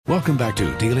Welcome back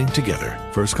to Dealing Together.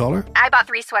 First caller? I bought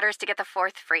 3 sweaters to get the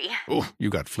 4th free. Oh, you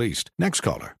got fleeced. Next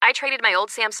caller? I traded my old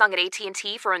Samsung at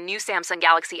AT&T for a new Samsung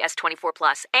Galaxy S24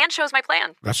 Plus and chose my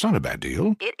plan. That's not a bad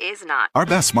deal. It is not. Our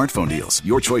best smartphone deals.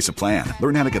 Your choice of plan.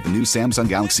 Learn how to get the new Samsung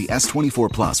Galaxy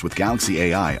S24 Plus with Galaxy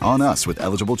AI on us with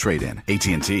eligible trade-in.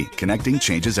 AT&T. Connecting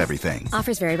changes everything.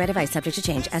 Offers vary by device. Subject to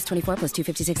change. S24 plus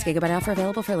 256 gigabyte offer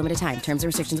available for a limited time. Terms and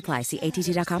restrictions apply. See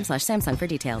att.com/Samsung for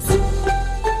details.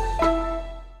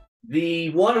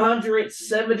 The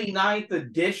 179th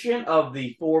edition of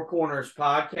the Four Corners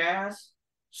podcast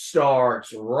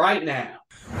starts right now.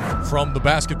 From the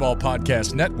Basketball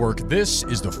Podcast Network, this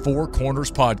is the Four Corners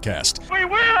Podcast. We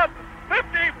win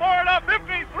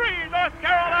 54-53. North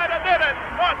Carolina did it.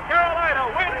 North Carolina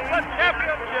wins the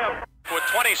championship. With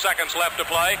 20 seconds left to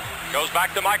play, goes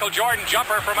back to Michael Jordan.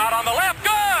 Jumper from out on the left.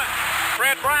 Good!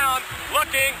 Fred Brown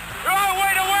looking. Oh,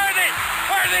 way to Worthy.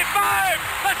 Worthy 5.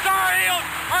 The Tar Heels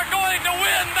are going to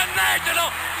win the national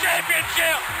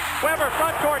championship. Weber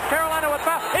front court. Carolina with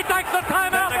foul. He takes the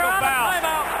timeout. They're out of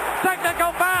timeout.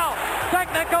 Technical foul.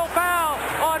 Technical foul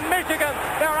on Michigan.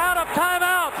 They're out of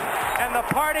timeout. And the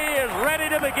party is ready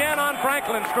to begin on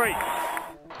Franklin Street.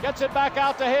 Gets it back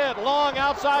out to hit. Long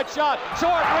outside shot.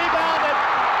 Short rebounded.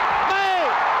 May.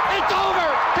 It's over.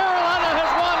 Carolina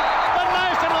has won the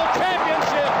national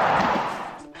championship.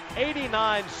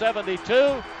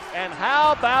 89-72. And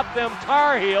how about them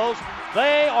Tar Heels?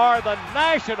 They are the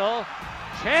national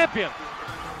champions.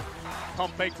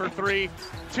 Pump fake for 3.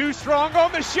 Too strong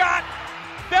on the shot.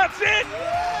 That's it.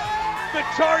 The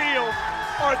Tar Heels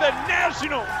are the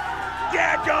national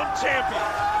daggum champions.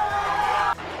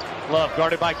 Love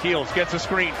guarded by Keels. Gets a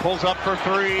screen. Pulls up for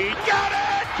 3. Got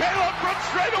it. Caleb from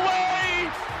straight away.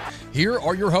 Here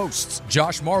are your hosts,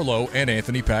 Josh Marlowe and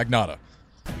Anthony Pagnotta.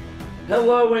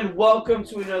 Hello and welcome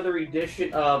to another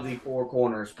edition of the Four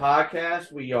Corners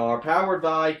podcast. We are powered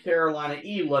by Carolina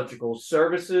Electrical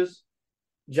Services.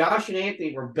 Josh and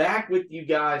Anthony, we're back with you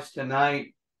guys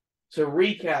tonight to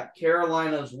recap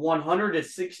Carolina's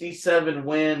 167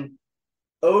 win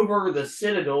over the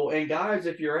Citadel. And guys,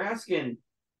 if you're asking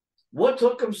what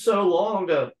took them so long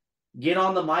to get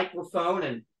on the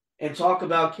microphone and talk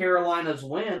about Carolina's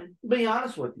win, to be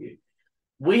honest with you,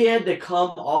 we had to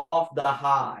come off the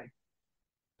high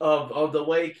of the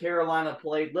way Carolina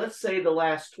played, let's say the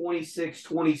last 26,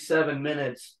 27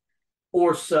 minutes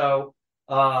or so,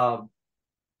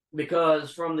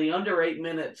 because from the under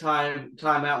 8-minute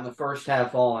timeout in the first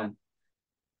half on,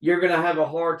 you're going to have a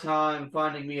hard time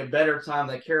finding me a better time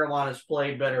that Carolina's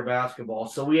played better basketball.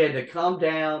 So we had to come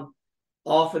down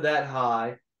off of that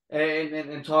high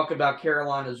and talk about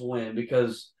Carolina's win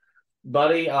because,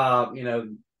 buddy,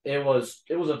 it was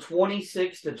a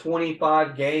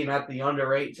 26-25 game at the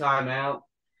under 8 timeout.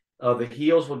 The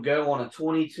Heels would go on a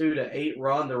 22-8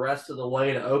 run the rest of the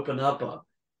way to open up a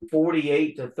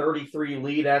 48-33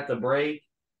 lead at the break.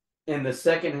 In the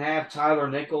second half, Tyler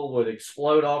Nickel would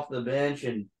explode off the bench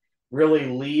and really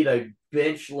lead a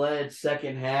bench-led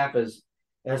second half as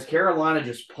Carolina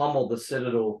just pummeled the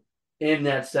Citadel in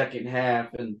that second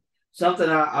half. And something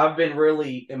I've been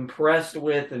really impressed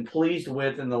with and pleased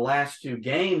with in the last 2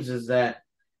 games is that,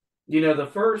 the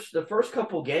first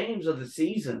couple games of the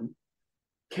season,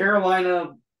 Carolina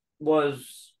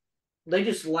they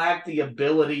just lacked the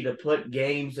ability to put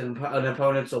games and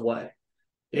opponents away.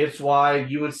 It's why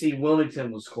UNC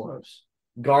Wilmington was close.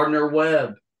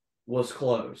 Gardner-Webb was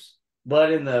close.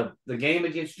 But in the game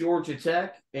against Georgia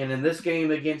Tech and in this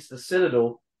game against the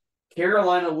Citadel,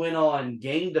 Carolina went on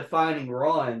game-defining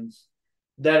runs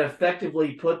that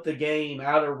effectively put the game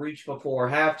out of reach before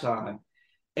halftime.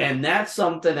 And that's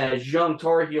something as young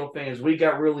Tar Heel fans we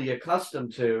got really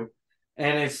accustomed to.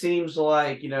 And it seems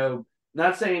like,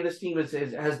 not saying this team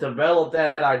has developed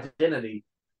that identity,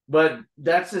 but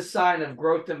that's a sign of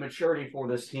growth and maturity for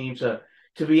this team to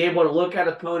be able to look at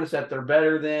opponents that they're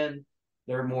better than,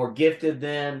 they're more gifted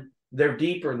than, they're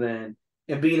deeper than,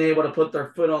 and being able to put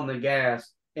their foot on the gas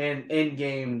and end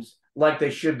games like they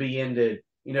should be ended,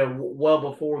 well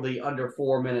before the under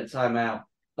 4-minute timeout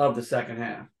of the second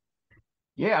half.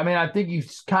 Yeah, I think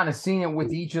you've kind of seen it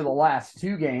with each of the last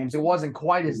 2 games. It wasn't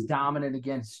quite as dominant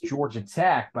against Georgia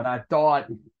Tech, but I thought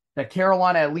that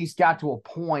Carolina at least got to a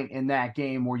point in that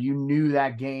game where you knew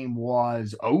that game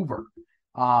was over,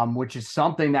 which is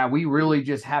something that we really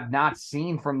just have not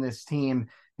seen from this team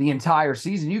the entire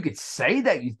season. You could say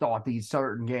that you thought these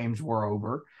certain games were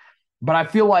over, but I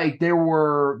feel like there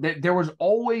was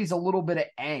always a little bit of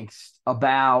angst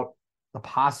about the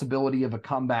possibility of a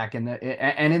comeback. And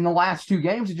in the last 2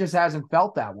 games, it just hasn't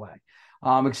felt that way,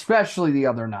 especially the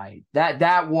other night.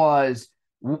 That was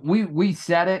we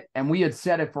said it, and we had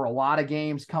said it for a lot of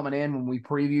games coming in when we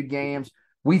previewed games.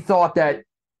 We thought that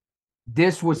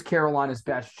this was Carolina's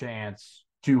best chance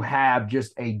to have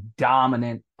just a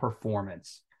dominant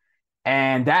performance.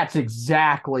 And that's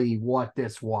exactly what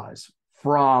this was.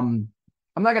 From,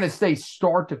 I'm not going to say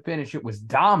start to finish, it was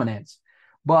dominance,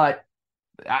 but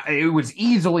it was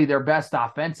easily their best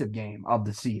offensive game of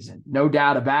the season. No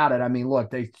doubt about it. I mean, look,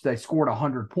 they scored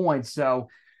 100 points, so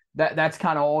that's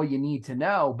kind of all you need to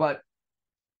know. But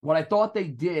what I thought they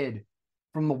did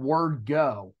from the word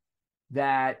go,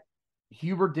 that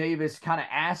Hubert Davis kind of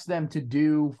asked them to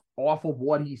do off of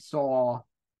what he saw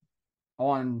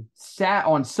on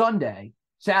Saturday,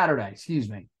 excuse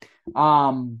me.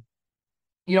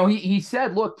 He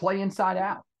said, look, play inside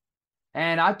out.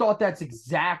 And I thought that's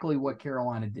exactly what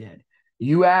Carolina did.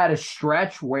 You had a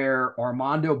stretch where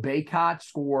Armando Bacot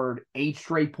scored 8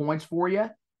 straight points for you.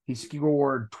 He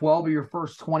scored 12 of your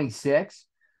first 26.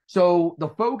 So the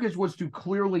focus was to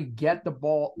clearly get the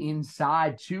ball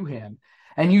inside to him.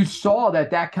 And you saw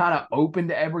that kind of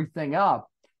opened everything up.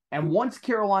 And once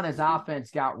Carolina's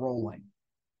offense got rolling,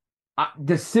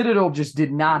 the Citadel just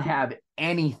did not have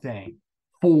anything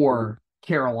for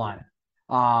Carolina.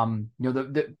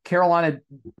 The Carolina,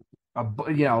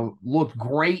 looked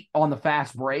great on the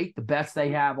fast break, the best they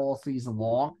have all season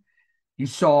long. You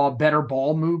saw better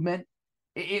ball movement.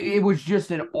 It was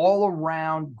just an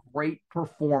all-around great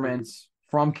performance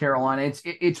from Carolina.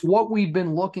 It's what we've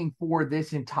been looking for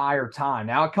this entire time.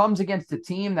 Now it comes against a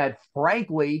team that,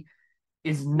 frankly,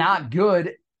 is not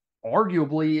good.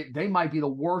 Arguably, they might be the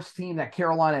worst team that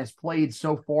Carolina has played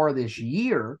so far this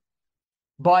year.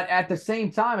 But at the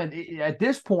same time, at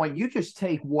this point, you just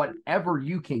take whatever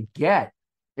you can get.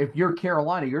 If you're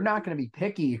Carolina, you're not going to be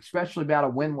picky, especially about a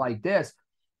win like this.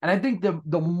 And I think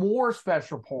the more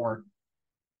special part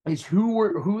is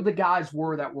who the guys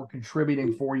were that were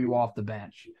contributing for you off the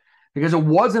bench. Because it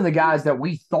wasn't the guys that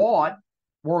we thought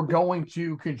were going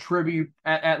to contribute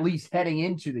at least heading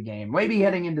into the game. Maybe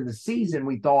heading into the season,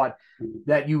 we thought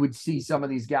that you would see some of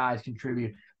these guys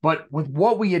contribute. But with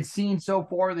what we had seen so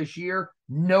far this year,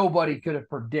 nobody could have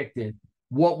predicted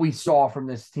what we saw from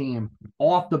this team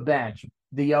off the bench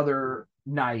the other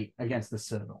night against the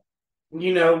Citadel.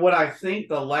 What I think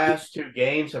the last 2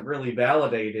 games have really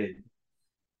validated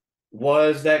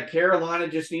was that Carolina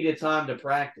just needed time to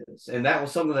practice. And that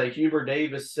was something that Hubert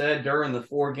Davis said during the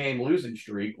 4-game losing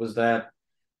streak, was that,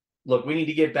 look, we need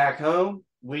to get back home.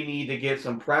 We need to get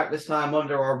some practice time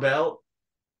under our belt.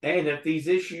 And if these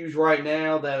issues right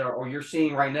now or you're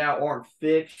seeing right now aren't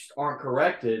fixed, aren't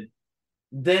corrected,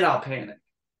 then I'll panic.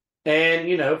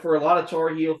 And, for a lot of Tar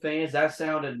Heel fans, that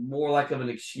sounded more like of an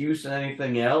excuse than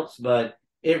anything else, but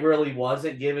it really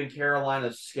wasn't, given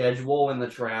Carolina's schedule and the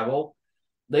travel.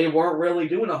 They weren't really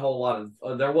doing a whole lot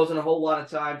of there wasn't a whole lot of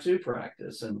time to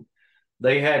practice. And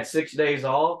they had 6 days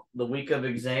off the week of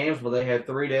exams, but they had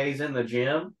 3 days in the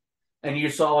gym. And you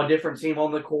saw a different team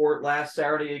on the court last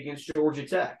Saturday against Georgia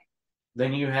Tech.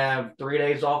 Then you have 3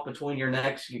 days off between your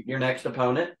next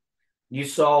opponent. You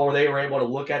saw where they were able to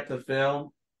look at the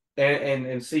film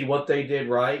and see what they did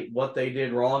right, what they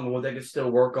did wrong, and what they could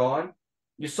still work on.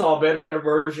 You saw a better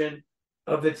version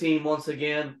of the team once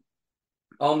again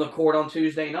on the court on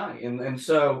Tuesday night. And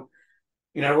so,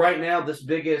 right now, the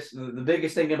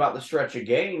biggest thing about the stretch of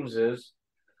games is,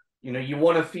 you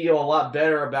want to feel a lot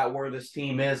better about where this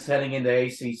team is heading into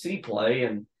ACC play.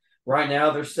 And right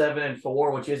now they're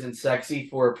 7-4, which isn't sexy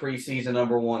for a preseason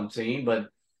number 1 team, but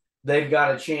they've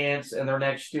got a chance in their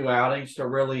next 2 outings to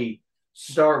really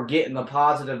start getting the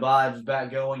positive vibes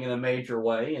back going in a major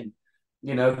way. And,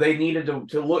 they needed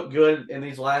to look good in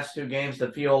these last 2 games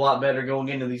to feel a lot better going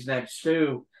into these next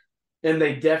 2. And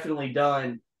they definitely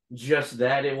done just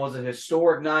that. It was a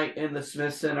historic night in the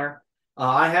Smith Center.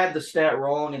 I had the stat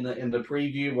wrong in the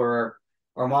preview where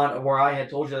I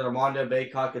had told you that Armando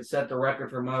Bacot could set the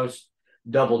record for most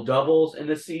double doubles in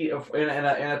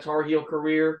a Tar Heel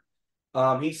career.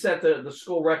 He set the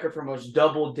school record for most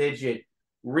double digit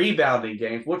rebounding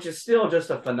games, which is still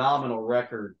just a phenomenal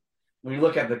record when you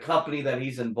look at the company that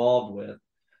he's involved with.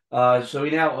 So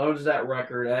he now owns that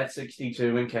record at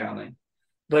 62 and counting.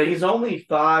 But he's only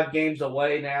 5 games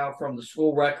away now from the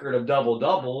school record of double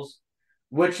doubles,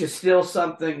 which is still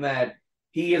something that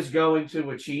he is going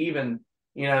to achieve. And,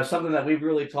 something that we've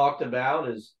really talked about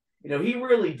is, he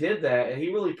really did that, and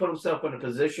he really put himself in a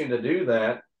position to do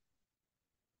that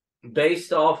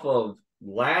based off of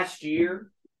last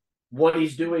year, what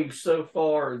he's doing so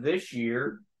far this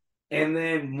year, and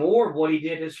then more of what he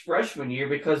did his freshman year,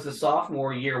 because the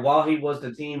sophomore year, while he was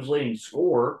the team's leading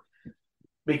scorer,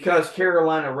 because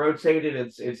Carolina rotated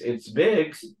its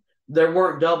bigs, there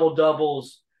weren't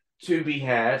double-doubles to be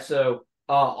had. So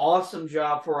awesome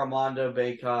job for Armando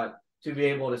Bacot to be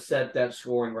able to set that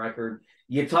scoring record.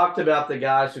 You talked about the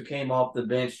guys who came off the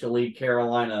bench to lead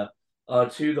Carolina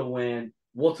to the win.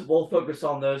 We'll focus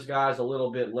on those guys a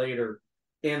little bit later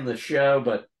in the show,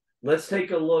 but let's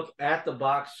take a look at the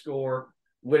box score,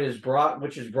 which is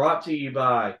brought to you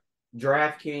by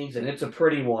DraftKings, and it's a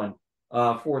pretty one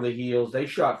for the Heels. They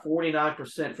shot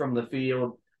 49% from the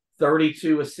field,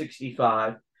 32 of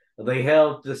 65. They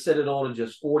held the Citadel to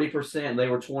just 40%, and they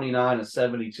were 29 of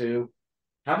 72.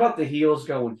 How about the Heels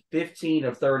going 15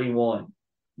 of 31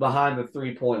 behind the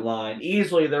three-point line?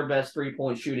 Easily their best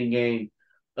three-point shooting game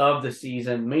of the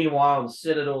season. Meanwhile, the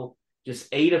Citadel just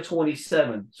 8 of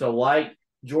 27. So like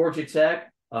Georgia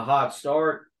Tech, a hot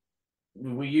start.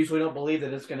 We usually don't believe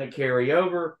that it's going to carry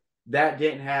over. That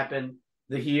didn't happen.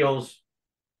 The Heels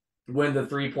win the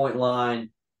three-point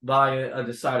line by a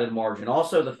decided margin.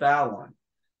 Also, the foul line.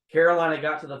 Carolina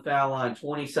got to the foul line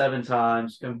 27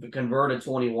 times, converted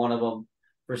 21 of them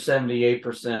for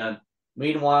 78%.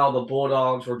 Meanwhile, the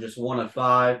Bulldogs were just 1 of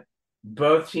 5.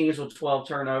 Both teams with 12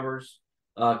 turnovers.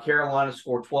 Carolina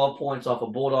scored 12 points off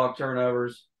of Bulldog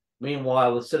turnovers.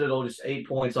 Meanwhile, the Citadel just 8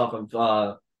 points off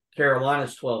of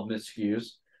Carolina's 12 miscues.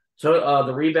 So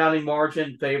the rebounding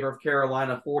margin in favor of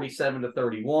Carolina, 47 to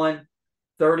 31,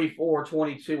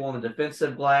 34-22 on the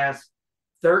defensive glass,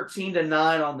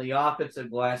 13-9 on the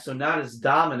offensive glass. So not as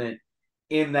dominant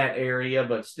in that area,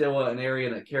 but still an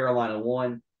area that Carolina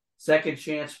won. Second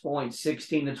chance points,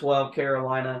 16-12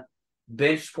 Carolina.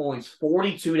 Bench points,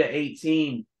 42 to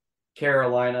 18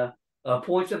 Carolina.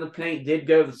 Points in the paint did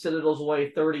go the Citadel's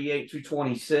way,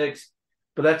 38-26.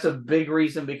 But that's a big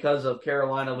reason because of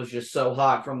Carolina was just so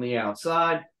hot from the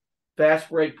outside. Fast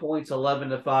break points,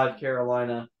 11-5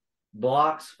 Carolina.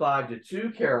 Blocks,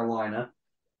 5-2 Carolina.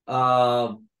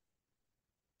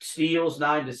 Steals,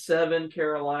 9-7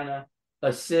 Carolina.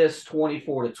 Assists,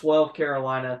 24-12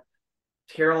 Carolina.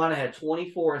 Carolina had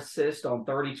 24 assists on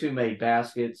 32 made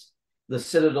baskets. The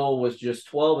Citadel was just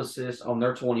 12 assists on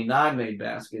their 29 made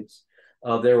baskets.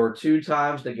 There were 2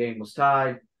 times the game was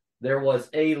tied. There was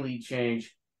a lead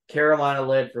change. Carolina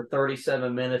led for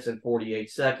 37 minutes and 48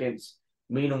 seconds.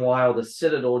 Meanwhile, the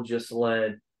Citadel just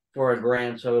led for a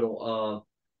grand total of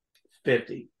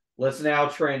 50. Let's now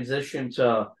transition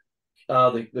to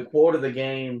the quote of the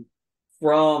game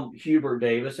from Hubert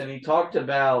Davis. And he talked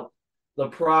about the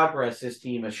progress his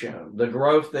team has shown, the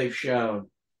growth they've shown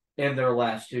in their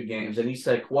last 2 games. And he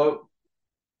said, quote,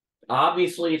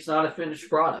 obviously it's not a finished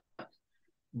product,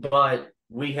 but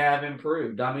we have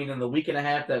improved. I mean, in the week and a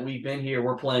half that we've been here,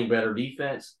 we're playing better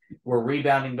defense. We're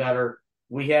rebounding better.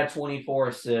 We had 24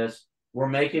 assists. We're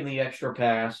making the extra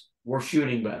pass. We're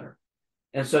shooting better.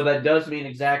 And so that doesn't mean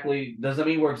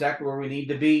we're exactly where we need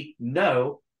to be.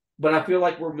 No, but I feel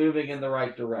like we're moving in the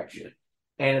right direction.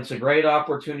 And it's a great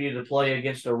opportunity to play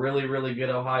against a really, really good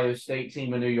Ohio State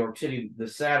team in New York City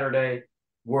this Saturday.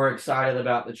 We're excited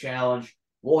about the challenge.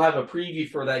 We'll have a preview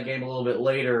for that game a little bit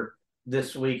later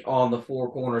this week on the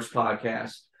Four Corners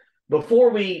podcast.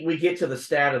 Before we get to the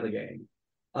stat of the game,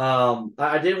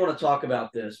 I did want to talk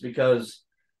about this because,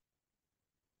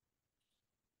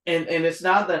 and it's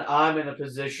not that I'm in a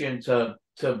position to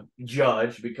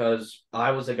judge, because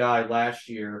I was a guy last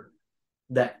year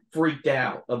that freaked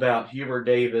out about Hubert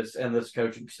Davis and this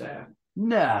coaching staff.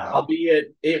 No.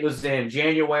 Albeit it was in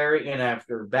January and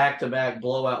after back-to-back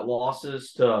blowout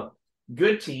losses to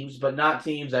good teams, but not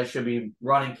teams that should be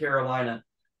running Carolina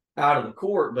out of the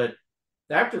court. But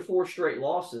after 4 straight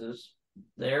losses,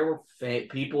 there were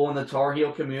people in the Tar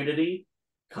Heel community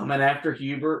coming after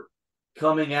Hubert,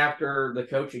 coming after the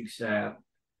coaching staff.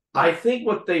 I think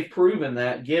what they've proven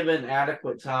that, given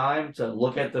adequate time to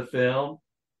look at the film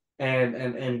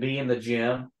and be in the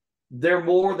gym, they're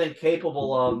more than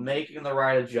capable of making the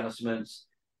right adjustments,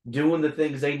 doing the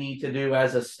things they need to do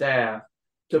as a staff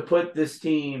to put this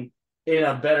team in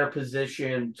a better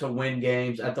position to win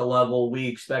games at the level we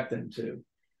expect them to.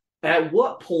 At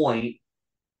what point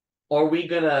are we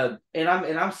gonna? And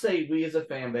I'm saying we as a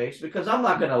fan base, because I'm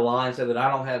not gonna lie and say that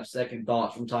I don't have second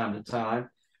thoughts from time to time.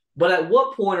 But at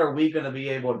what point are we going to be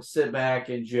able to sit back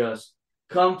and just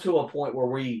come to a point where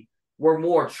we're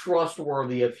more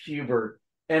trustworthy of Hubert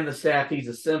and the staff he's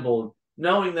assembled,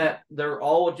 knowing that they're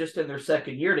all just in their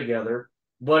second year together,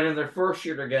 but in their first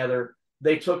year together,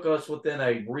 they took us within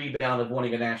a rebound of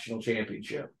winning a national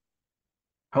championship?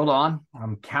 Hold on.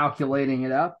 I'm calculating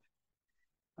it up.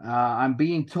 I'm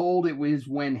being told it was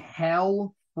when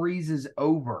hell freezes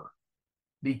over,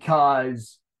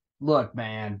 because look,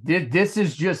 man, this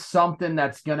is just something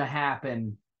that's going to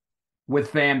happen with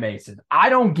fan bases. I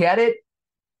don't get it.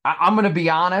 I'm going to be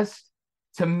honest.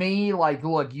 To me, like,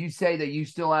 look, you say that you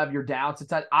still have your doubts.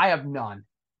 I have none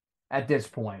at this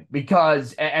point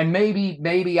because, and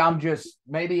maybe I'm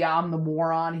the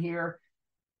moron here.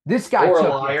 This guy Or a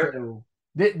took liar.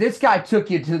 this guy took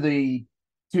you to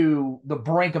the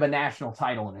brink of a national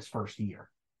title in his first year.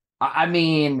 I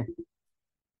mean,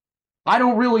 I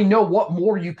don't really know what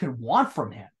more you could want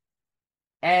from him.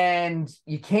 And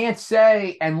you can't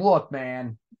say, and look,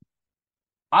 man,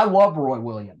 I love Roy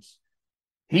Williams.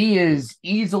 He is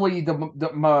easily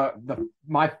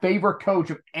my favorite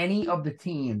coach of any of the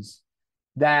teams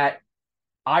that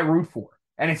I root for.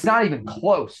 And it's not even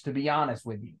close, to be honest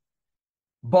with you.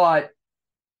 But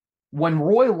when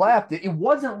Roy left, it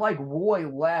wasn't like Roy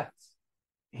left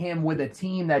him with a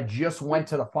team that just went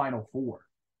to the Final Four.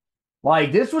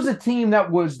 Like, this was a team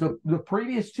that was the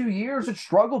previous 2 years, it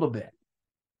struggled a bit.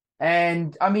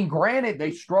 And, I mean, granted,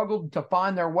 they struggled to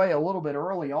find their way a little bit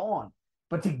early on.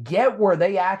 But to get where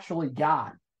they actually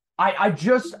got, I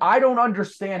don't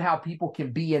understand how people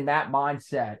can be in that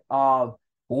mindset of,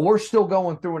 well, we're still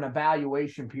going through an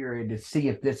evaluation period to see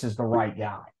if this is the right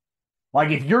guy. Like,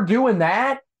 if you're doing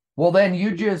that, well, then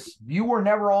you were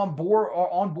never on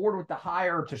board with the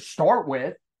hire to start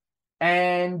with,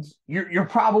 and you're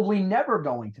probably never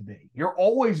going to be. You're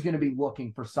always going to be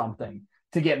looking for something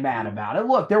to get mad about. And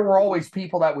look, there were always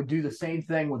people that would do the same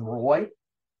thing with Roy.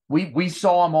 We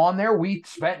saw him on there. We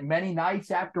spent many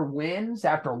nights after wins,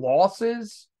 after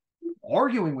losses,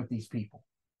 arguing with these people.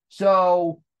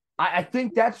 So I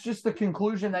think that's just the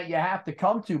conclusion that you have to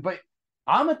come to. But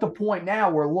I'm at the point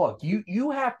now where, look,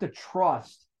 you have to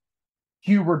trust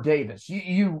Hubert Davis.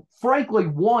 You frankly,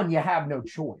 one, you have no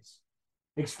choice.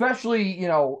 Especially,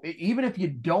 even if you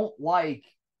don't like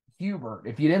Hubert,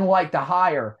 if you didn't like the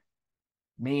hire,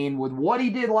 I mean, with what he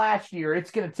did last year,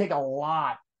 it's going to take a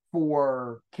lot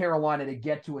for Carolina to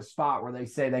get to a spot where they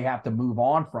say they have to move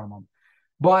on from him.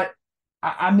 But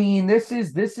I mean, this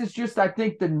is just, I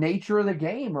think, the nature of the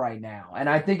game right now. And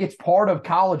I think it's part of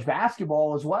college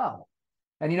basketball as well.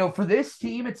 And, for this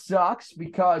team, it sucks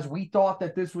because we thought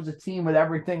that this was a team with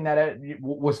everything that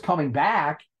was coming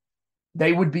back.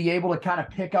 They would be able to kind of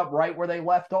pick up right where they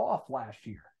left off last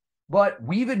year. But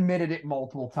we've admitted it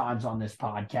multiple times on this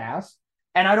podcast.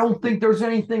 And I don't think there's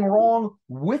anything wrong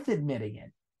with admitting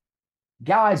it.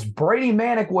 Guys, Brady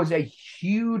Manick was a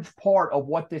huge part of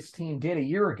what this team did a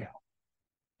year ago.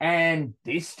 And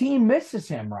this team misses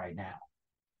him right now.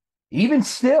 Even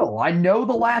still, I know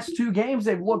the last 2 games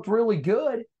they've looked really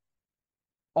good,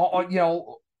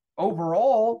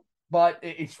 overall, but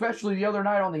especially the other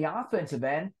night on the offensive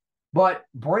end. But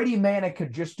Brady Manick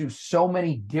could just do so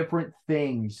many different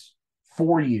things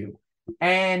for you.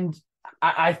 And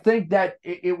I think that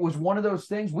it was one of those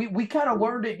things. We kind of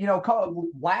learned it,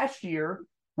 last year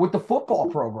with the football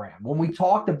program when we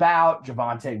talked about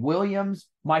Javonte Williams,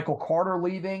 Michael Carter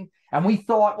leaving, and we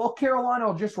thought, well, Carolina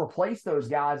will just replace those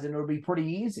guys and it'll be pretty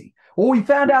easy. Well, we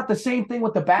found out the same thing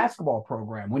with the basketball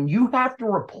program. When you have to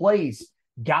replace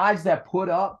guys that put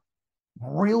up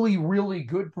really, really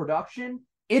good production,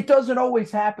 it doesn't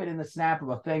always happen in the snap of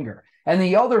a finger. And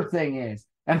the other thing is,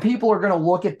 and people are going to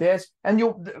look at this, and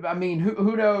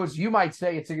who knows? You might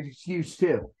say it's an excuse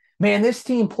too. Man, this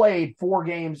team played 4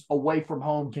 games away from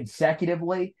home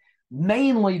consecutively.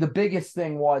 Mainly, the biggest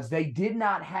thing was they did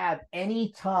not have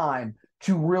any time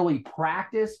to really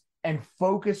practice and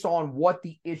focus on what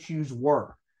the issues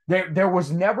were. There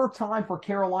was never time for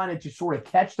Carolina to sort of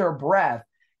catch their breath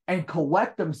and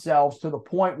collect themselves to the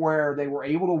point where they were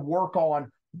able to work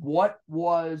on what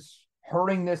was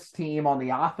hurting this team on the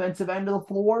offensive end of the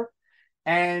floor,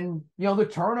 and the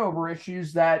turnover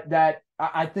issues that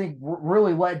I think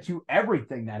really led to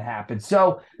everything that happened.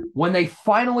 So when they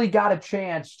finally got a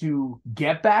chance to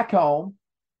get back home,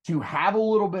 to have a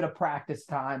little bit of practice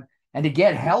time, and to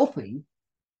get healthy,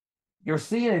 you're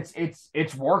seeing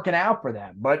it's working out for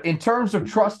them. But in terms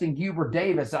of trusting Hubert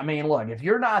Davis, I mean, look, if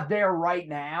you're not there right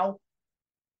now,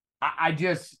 I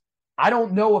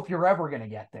don't know if you're ever going to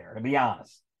get there, to be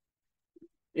honest.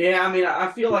 Yeah, I mean,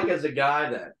 I feel like as a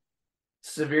guy that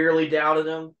severely doubted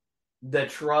him, the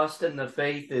trust and the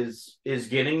faith is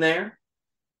getting there,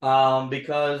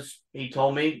 because he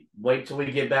told me, wait till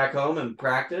we get back home and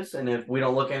practice, and if we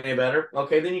don't look any better,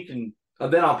 okay, then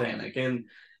I'll panic. And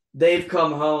they've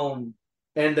come home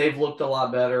and they've looked a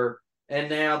lot better, and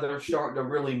now they're starting to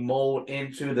really mold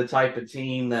into the type of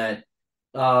team that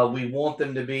we want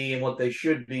them to be and what they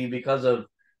should be because of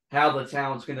how the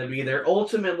talent's going to be there.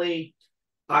 Ultimately,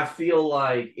 I feel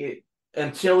like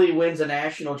until he wins a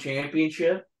national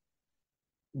championship,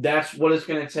 that's what it's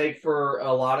going to take for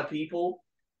a lot of people.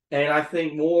 And I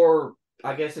think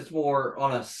it's more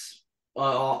on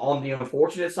on the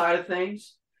unfortunate side of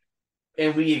things,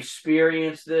 and we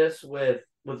experienced this with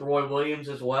Roy Williams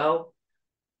as well.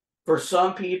 For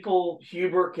some people,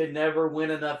 Hubert could never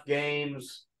win enough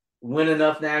games, win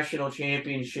enough national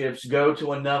championships, go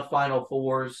to enough Final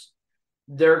Fours.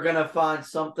 They're going to find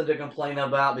something to complain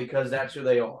about because that's who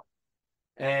they are.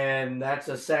 And that's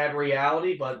a sad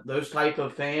reality, but those type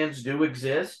of fans do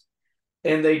exist,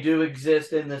 and they do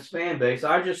exist in this fan base.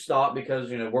 I just thought because,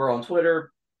 we're on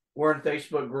Twitter, we're in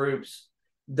Facebook groups,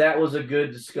 that was a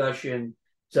good discussion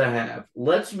to have.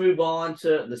 Let's move on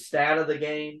to the stat of the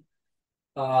game.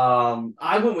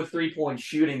 I went with 3-point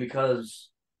shooting because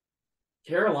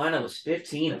Carolina was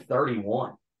 15 of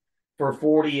 31 for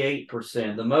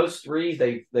 48%. The most threes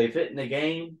they've hit in the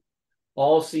game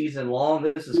all season long.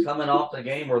 This is coming off the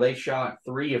game where they shot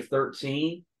 3 of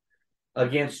 13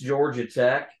 against Georgia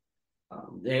Tech.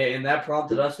 And that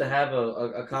prompted us to have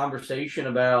a conversation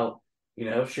about,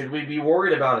 should we be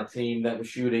worried about a team that was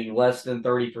shooting less than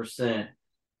 30%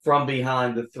 from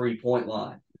behind the 3-point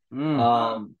line?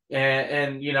 I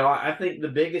think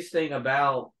the biggest thing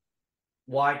about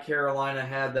why Carolina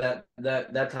had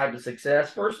that type of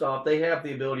success, first off, they have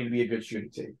the ability to be a good shooting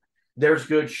team. There's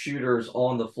good shooters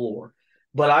on the floor.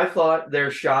 But I thought their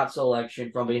shot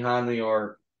selection from behind the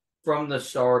arc, from the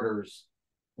starters,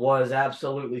 was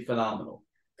absolutely phenomenal.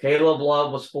 Caleb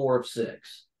Love was 4 of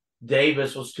 6.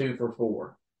 Davis was 2 for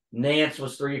 4. Nance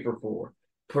was 3 for 4.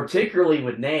 Particularly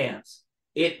with Nance,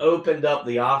 it opened up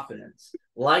the offense.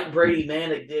 Like Brady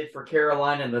Manick did for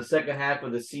Carolina in the second half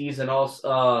of the season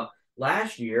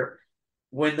last year,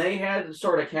 when they had to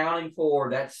start accounting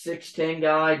for that 6'10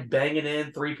 guy banging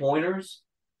in three-pointers,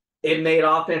 it made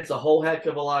offense a whole heck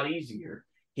of a lot easier.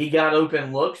 He got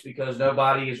open looks because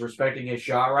nobody is respecting his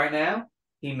shot right now.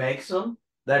 He makes them.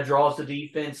 That draws the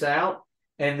defense out.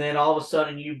 And then all of a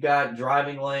sudden you've got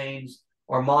driving lanes.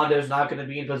 Armando's not going to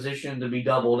be in position to be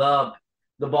doubled up.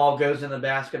 The ball goes in the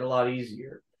basket a lot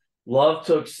easier. Love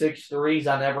took 6 threes.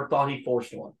 I never thought he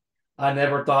forced one. I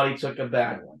never thought he took a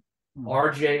bad one.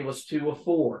 RJ was 2 of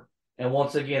 4. And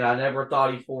once again, I never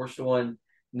thought he forced one.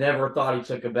 Never thought he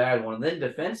took a bad one. And then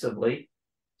defensively,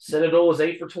 Citadel was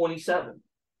 8 for 27.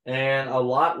 And a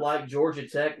lot like Georgia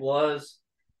Tech was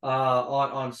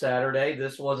on Saturday,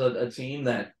 this was a team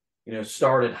that,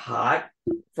 started hot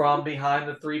from behind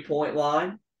the 3-point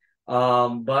line.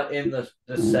 But in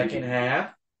the second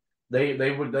half,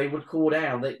 they would cool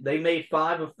down. They made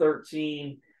 5 of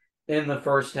 13 in the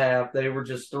first half. They were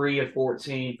just 3 of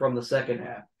 14 from the second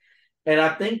half. And I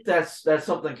think that's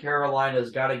something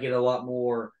Carolina's got to get a lot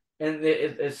more, and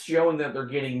it's showing that they're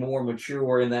getting more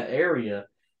mature in that area,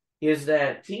 is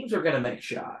that teams are going to make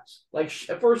shots. Like,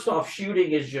 first off,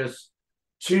 shooting is just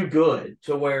too good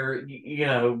to where,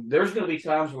 there's going to be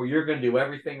times where you're going to do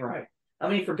everything right. I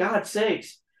mean, for God's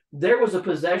sakes, there was a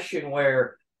possession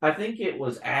where I think it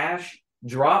was Ash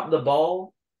dropped the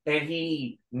ball and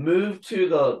he moved to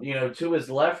to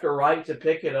his left or right to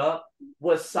pick it up,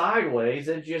 was sideways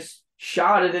and just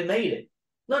shot it and made it.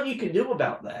 Nothing you can do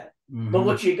about that. Mm-hmm. But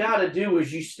what you got to do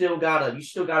is you still got to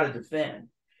defend.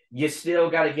 You still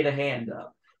got to get a hand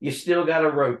up. You still got to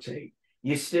rotate.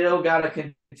 You still got to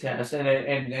contest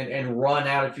and run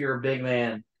out if you're a big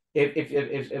man.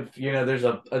 If there's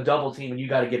a double team and you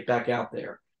got to get back out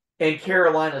there. And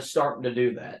Carolina's starting to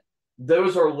do that.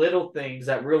 Those are little things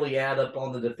that really add up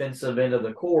on the defensive end of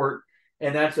the court,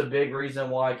 and that's a big reason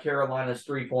why Carolina's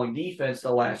 3-point defense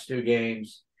the last 2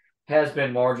 games has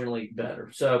been marginally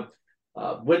better. So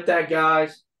with that,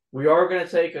 guys, we are going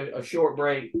to take a short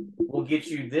break. We'll get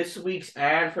you this week's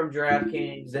ad from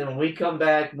DraftKings. Then when we come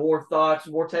back, more thoughts,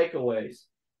 more takeaways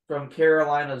from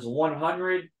Carolina's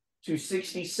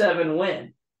 100-67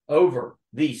 win over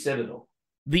the Citadel.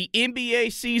 The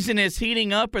NBA season is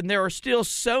heating up, and there are still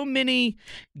so many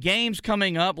games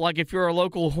coming up. Like if you're a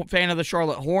local fan of the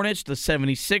Charlotte Hornets, the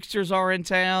 76ers are in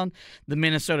town, the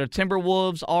Minnesota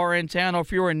Timberwolves are in town, or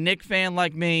if you're a Knicks fan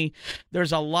like me,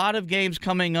 there's a lot of games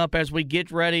coming up as we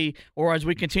get ready or as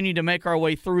we continue to make our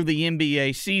way through the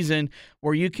NBA season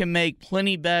where you can make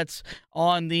plenty bets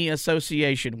on the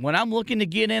association. When I'm looking to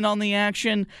get in on the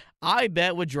action, I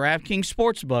bet with DraftKings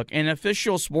Sportsbook, an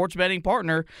official sports betting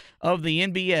partner of the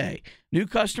NBA. New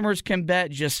customers can bet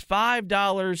just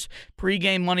 $5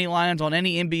 pregame money lines on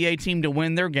any NBA team to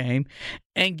win their game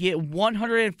and get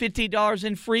 $150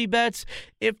 in free bets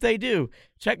if they do.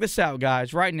 Check this out,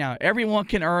 guys. Right now, everyone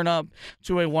can earn up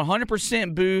to a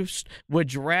 100% boost with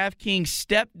DraftKings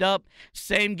stepped-up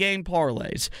same-game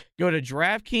parlays. Go to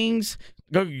DraftKings.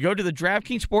 Go to the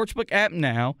DraftKings Sportsbook app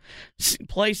now,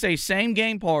 place a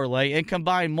same-game parlay, and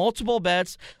combine multiple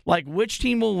bets like which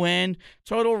team will win,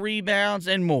 total rebounds,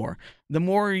 and more. The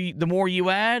more you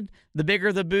add, the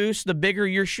bigger the boost, the bigger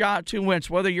your shot to win.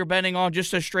 Whether you're betting on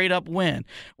just a straight up win,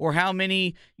 or how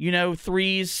many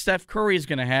threes Steph Curry is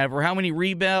going to have, or how many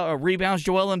rebounds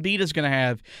Joel Embiid is going to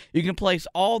have, you can place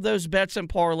all those bets and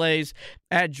parlays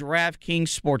at DraftKings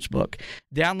Sportsbook.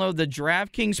 Download the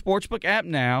DraftKings Sportsbook app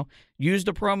now. Use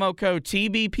the promo code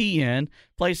TBPN.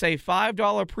 Place a $5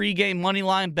 pregame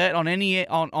moneyline bet on any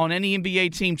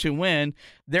NBA team to win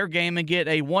their game and get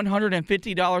a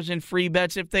 $150 in free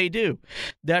bets if they do.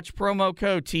 That's promo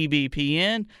code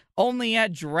TBPN only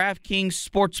at DraftKings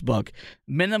Sportsbook.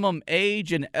 Minimum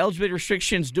age and eligibility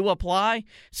restrictions do apply.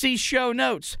 See show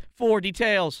notes for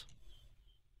details.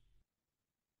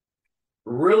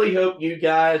 Really hope you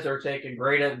guys are taking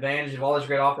great advantage of all these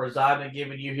great offers I've been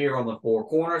giving you here on the Four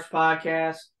Corners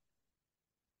podcast.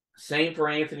 Same for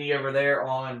Anthony over there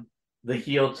on the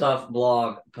Heel Tough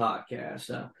blog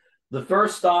podcast. The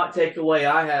first thought takeaway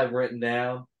I have written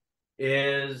down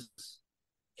is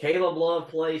Caleb Love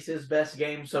plays his best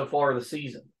game so far of the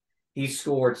season. He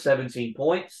scored 17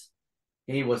 points.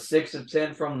 He was 6 of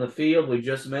 10 from the field. We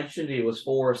just mentioned he was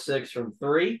 4 of 6 from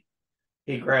 3.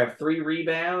 He grabbed 3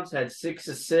 rebounds, had 6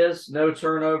 assists, no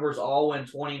turnovers, all in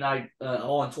 29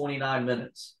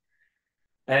 minutes.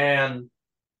 And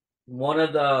one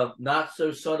of the not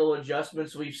so subtle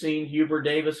adjustments we've seen Hubert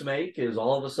Davis make is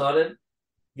all of a sudden,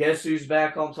 guess who's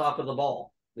back on top of the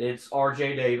ball? It's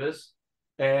RJ Davis,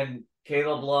 and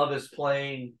Caleb Love is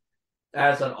playing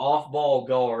as an off-ball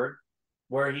guard,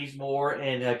 where he's more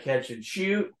in a catch and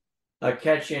shoot, a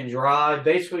catch and drive.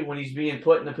 Basically, when he's being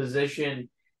put in a position,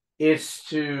 it's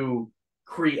to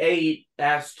create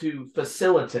as to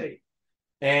facilitate.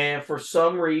 And for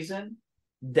some reason,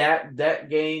 that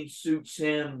game suits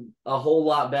him a whole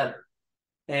lot better.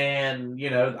 And,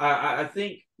 I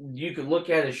think you could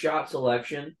look at his shot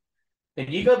selection,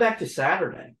 and you go back to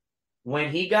Saturday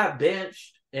when he got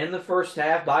benched in the first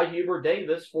half by Hubert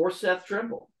Davis for Seth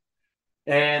Trimble.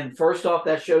 And first off,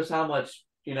 that shows how much,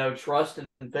 trust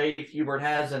and faith Hubert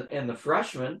has in the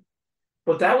freshman.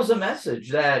 But that was a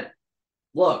message that,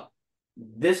 look,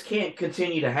 this can't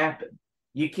continue to happen.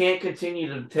 You can't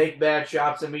continue to take bad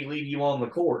shots and we leave you on the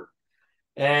court.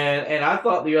 And I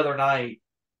thought the other night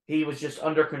he was just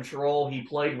under control. He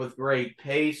played with great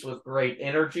pace, with great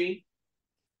energy.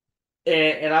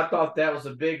 And I thought that was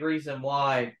a big reason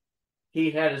why he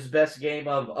had his best game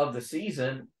of the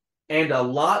season. And a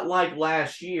lot like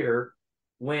last year,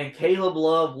 when Caleb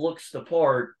Love looks the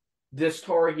part, this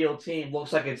Tar Heel team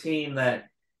looks like a team that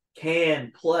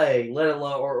can play, let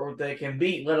alone, or they can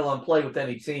beat, let alone play with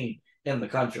any team in the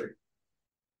country.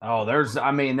 Oh, there's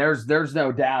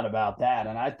no doubt about that.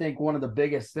 And I think one of the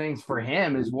biggest things for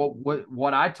him is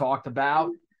what I talked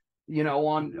about,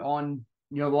 on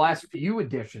the last few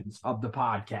editions of the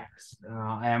podcast.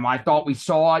 And I thought we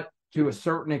saw it to a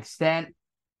certain extent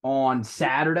on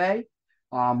Saturday,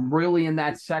 really in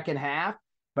that second half.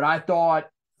 But I thought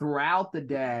throughout the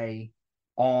day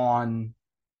on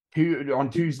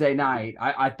Tuesday night,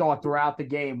 I thought throughout the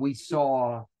game we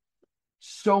saw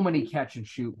so many catch and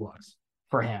shoot looks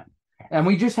for him. And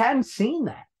we just hadn't seen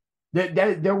that.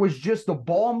 There was just, the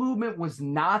ball movement was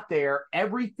not there.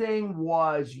 Everything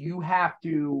was, you have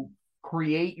to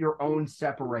create your own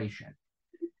separation.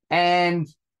 And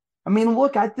I mean,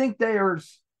 look, I think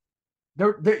there's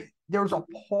a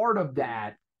part of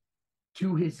that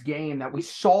to his game that we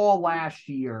saw last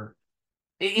year.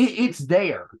 It's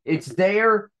there. It's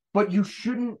there, but you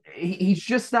shouldn't. He's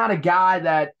just not a guy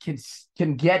that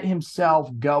can get himself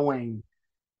going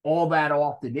all that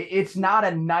often. It's not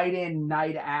a night in,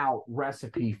 night out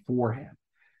recipe for him.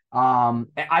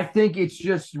 I think it's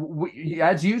just,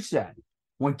 as you said,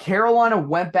 when Carolina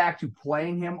went back to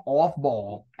playing him off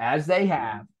ball, as they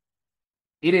have,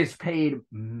 it has paid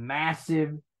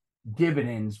massive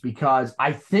dividends, because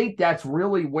I think that's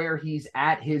really where he's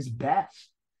at his best.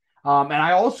 And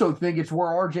I also think it's where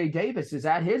RJ Davis is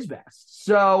at his best.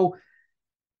 So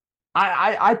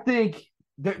I think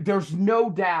there's no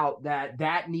doubt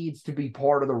that needs to be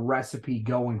part of the recipe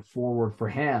going forward for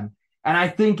him. And I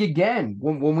think, again,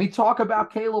 when we talk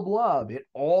about Caleb Love, it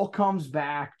all comes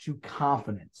back to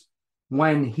confidence.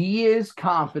 When he is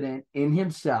confident in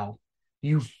himself,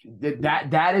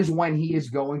 that is when he is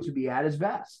going to be at his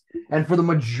best. And for the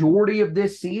majority of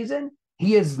this season,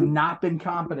 he has not been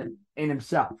confident in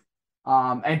himself.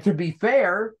 And to be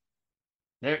fair,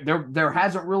 there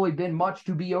hasn't really been much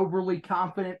to be overly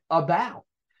confident about.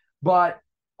 But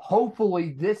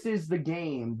hopefully this is the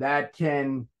game that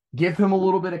can give him a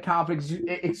little bit of confidence,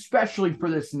 especially for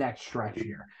this next stretch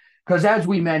here. Because as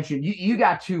we mentioned, you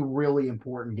got 2 really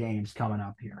important games coming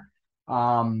up here.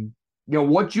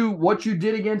 what you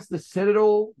did against the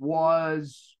Citadel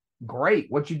was great.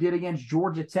 What you did against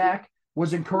Georgia Tech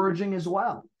was encouraging as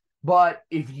well. But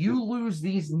if you lose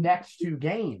these next two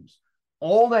games,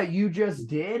 all that you just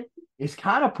did is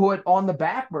kind of put on the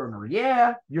back burner.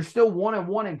 Yeah, you're still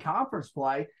 1-1 in conference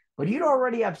play, but you'd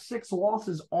already have 6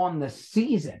 losses on the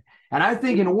season. And I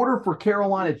think in order for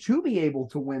Carolina to be able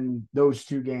to win those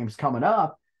 2 games coming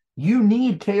up, you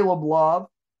need Caleb Love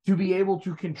to be able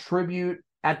to contribute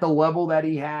at the level that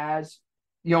he has,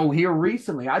 here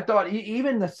recently. I thought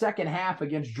even the second half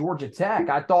against Georgia Tech,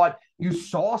 I thought you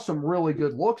saw some really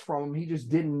good looks from him. He just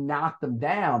didn't knock them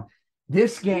down.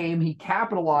 This game, he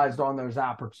capitalized on those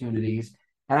opportunities,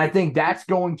 and I think that's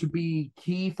going to be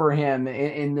key for him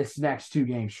in this next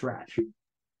 2-game stretch.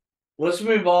 Let's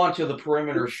move on to the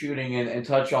perimeter shooting and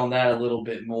touch on that a little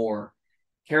bit more.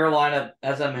 Carolina,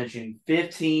 as I mentioned,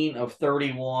 15 of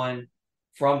 31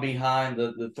 from behind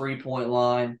the three-point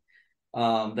line.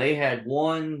 They had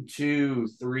 1, 2,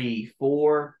 3,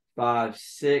 4, 5,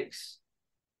 6,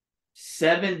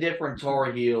 7 different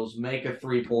Tar Heels make a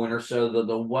three-pointer, so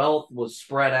the wealth was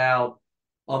spread out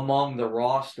among the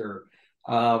roster.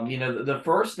 The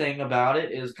first thing about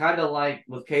it is kind of like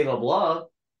with Caleb Love,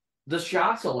 the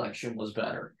shot selection was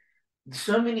better.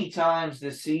 So many times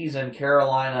this season,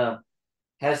 Carolina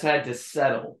has had to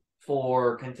settle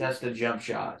for contested jump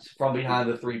shots from behind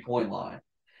the three-point line.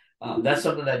 That's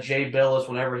something that Jay Billis,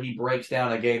 whenever he breaks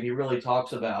down a game, he really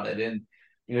talks about it. And,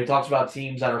 he talks about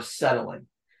teams that are settling.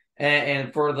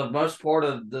 And for the most part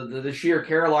of this year,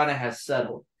 Carolina has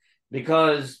settled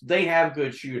because they have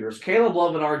good shooters. Caleb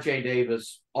Love and R.J.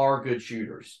 Davis are good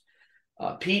shooters.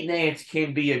 Pete Nance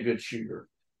can be a good shooter.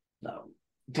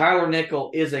 Tyler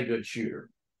Nickel is a good shooter.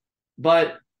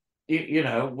 But,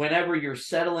 whenever you're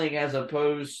settling as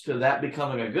opposed to that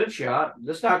becoming a good shot,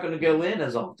 that's not going to go in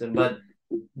as often. But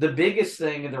the biggest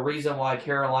thing and the reason why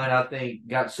Carolina, I think,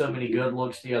 got so many good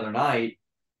looks the other night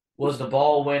was the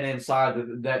ball went inside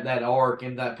that arc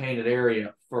in that painted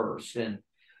area first. And,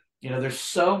 there's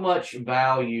so much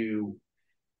value.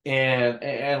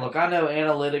 And look, I know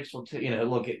analytics will,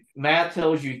 look, math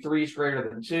tells you 3 is greater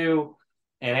than 2.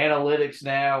 And analytics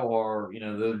now are,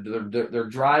 they're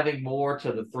driving more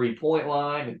to the 3-point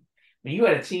line. And, you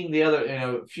had a team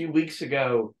a few weeks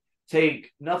ago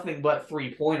take nothing but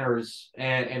 3-pointers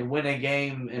and win a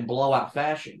game in blowout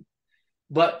fashion.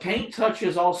 But paint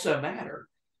touches also matter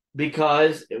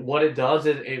because what it does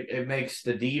is it makes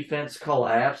the defense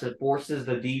collapse. It forces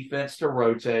the defense to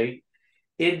rotate.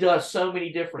 It does so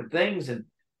many different things. And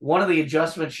one of the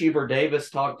adjustments Sheber Davis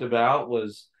talked about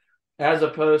was, as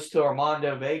opposed to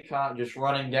Armando Bacot just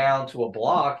running down to a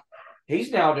block,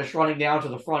 he's now just running down to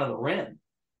the front of the rim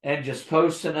and just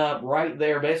posting up right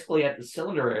there, basically at the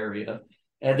cylinder area,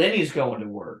 and then he's going to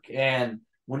work. And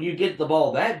when you get the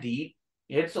ball that deep,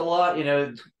 it's a lot,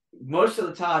 most of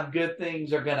the time good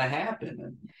things are going to happen.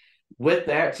 And with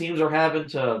that, teams are having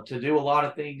to do a lot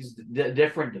of things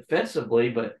different defensively,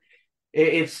 but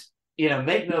it's,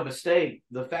 make no mistake,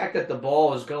 the fact that the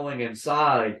ball is going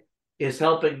inside is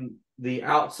helping the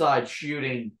outside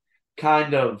shooting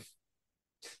kind of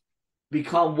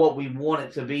become what we want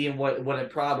it to be and what it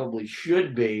probably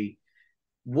should be.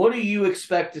 What do you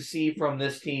expect to see from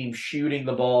this team shooting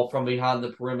the ball from behind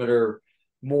the perimeter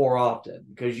more often?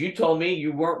 Because you told me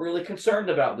you weren't really concerned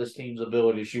about this team's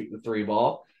ability to shoot the 3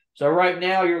 ball. So right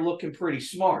now you're looking pretty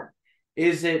smart.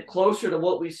 Is it closer to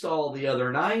what we saw the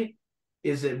other night?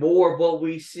 Is it more of what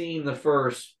we've seen the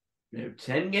first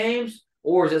 10 games?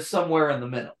 Or is it somewhere in the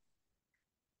middle?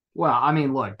 Well, I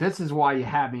mean, look, this is why you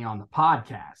have me on the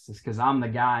podcast. It's because I'm the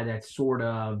guy that sort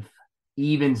of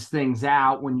evens things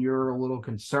out when you're a little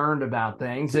concerned about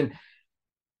things. And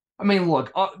I mean,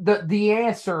 look, the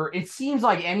answer, it seems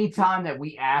like anytime that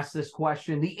we ask this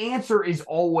question, the answer is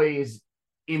always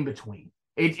in between.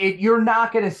 You're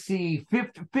not going to see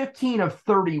 15 of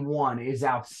 31 is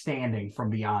outstanding from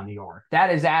beyond the arc.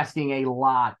 That is asking a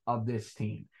lot of this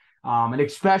team. And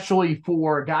especially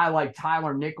for a guy like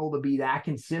Tyler Nickel to be that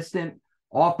consistent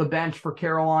off the bench for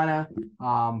Carolina,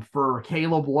 for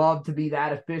Caleb Love to be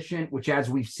that efficient, which as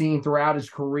we've seen throughout his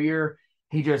career,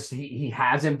 he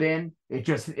hasn't been.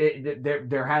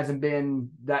 There hasn't been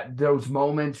those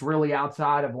moments really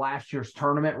outside of last year's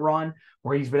tournament run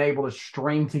where he's been able to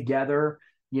string together,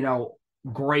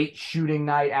 great shooting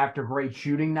night after great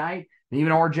shooting night, and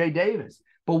even R.J. Davis.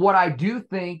 But what I do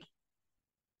think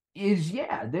is,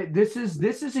 this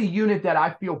is a unit that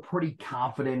I feel pretty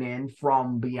confident in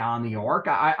from beyond the arc.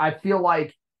 I feel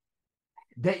like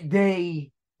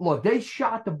they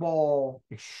shot the ball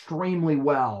extremely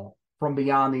well from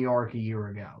beyond the arc a year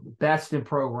ago, the best in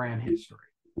program history.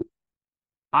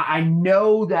 I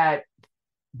know that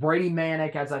Brady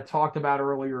Manick, as I talked about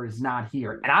earlier, is not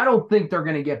here. And I don't think they're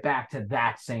going to get back to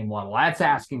that same level. That's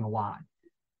asking a lot.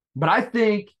 But I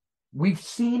think we've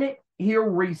seen it here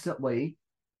recently.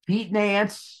 Pete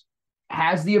Nance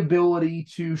has the ability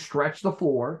to stretch the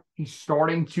floor. He's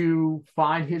starting to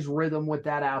find his rhythm with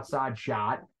that outside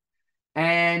shot.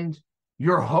 And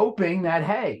you're hoping that,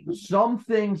 hey, some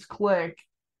things click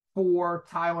for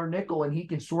Tyler Nickel and he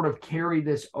can sort of carry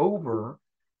this over.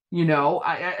 You know,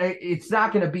 it's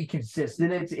not going to be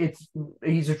consistent.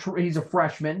 He's a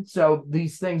freshman, so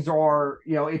these things are,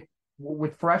 you know,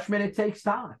 with freshmen it takes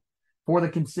time for the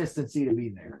consistency to be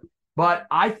there. But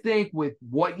I think with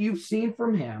what you've seen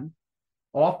from him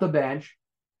off the bench,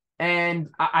 and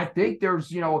I think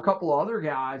there's, you know, a couple of other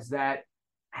guys that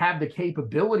have the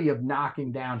capability of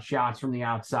knocking down shots from the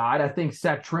outside. I think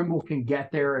Seth Trimble can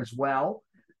get there as well.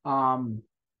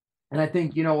 And I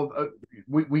think, you know,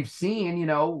 we've seen, you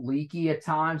know, Leaky at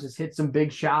times has hit some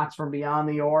big shots from beyond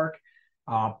the arc.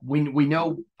 We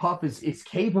know Puff is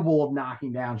capable of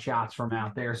knocking down shots from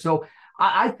out there. So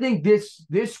I think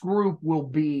this group will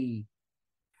be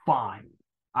fine.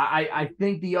 I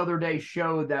think the other day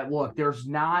showed that, look, there's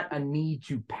not a need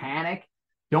to panic.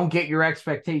 Don't get your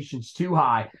expectations too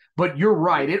high. But you're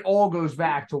right. It all goes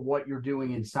back to what you're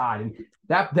doing inside. And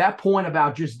that point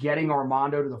about just getting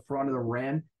Armando to the front of the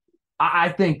rim, I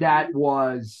think that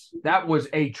was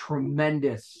a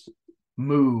tremendous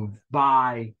move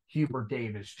by Hubert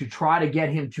Davis to try to get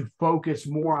him to focus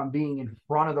more on being in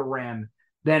front of the rim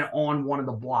than on one of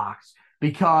the blocks,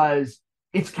 because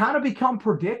it's kind of become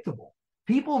predictable.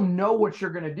 People know what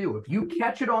you're going to do. If you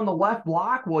catch it on the left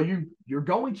block, well, you're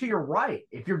going to your right.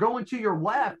 If you're going to your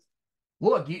left,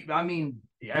 look,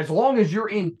 as long as you're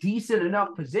in decent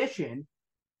enough position,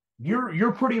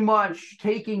 you're pretty much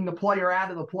taking the player out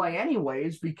of the play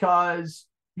anyways, because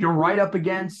you're right up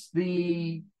against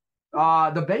the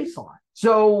baseline.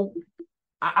 So,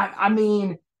 I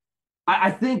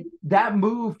think that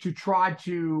move to try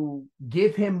to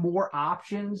give him more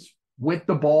options with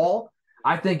the ball,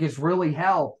 I think has really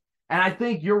helped. And I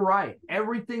think you're right.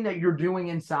 Everything that you're doing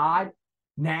inside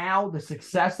now, the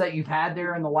success that you've had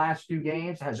there in the last 2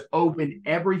 games has opened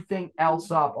everything else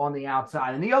up on the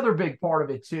outside. And the other big part of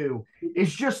it too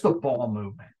is just the ball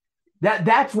movement.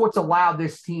 That's what's allowed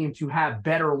this team to have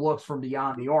better looks from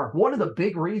beyond the arc. One of the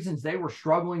big reasons they were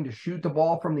struggling to shoot the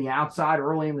ball from the outside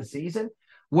early in the season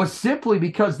was simply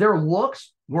because their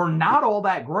looks were not all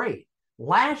that great.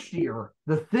 Last year,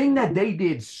 the thing that they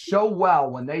did so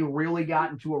well when they really got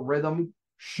into a rhythm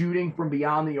shooting from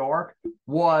beyond the arc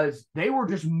was they were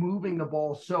just moving the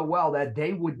ball so well that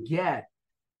they would get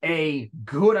a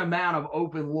good amount of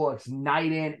open looks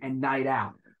night in and night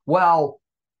out. Well,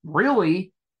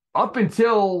 really, up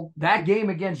until that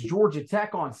game against Georgia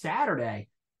Tech on Saturday,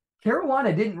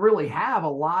 Carolina didn't really have a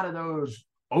lot of those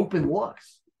open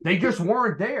looks. They just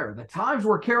weren't there. The times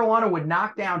where Carolina would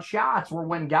knock down shots were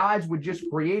when guys would just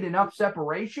create enough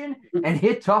separation and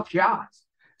hit tough shots.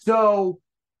 So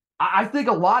I think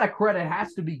a lot of credit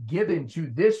has to be given to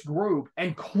this group.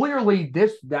 And clearly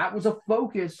that was a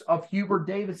focus of Hubert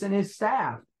Davis and his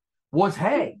staff was,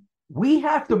 hey, we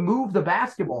have to move the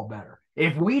basketball better.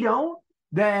 If we don't,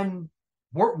 then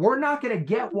we're not going to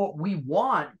get what we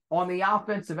want on the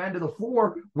offensive end of the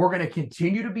floor. We're going to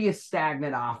continue to be a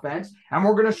stagnant offense, and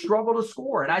we're going to struggle to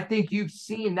score. And I think you've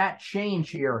seen that change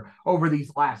here over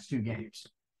these last 2 games.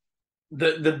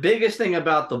 The biggest thing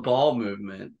about the ball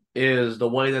movement is the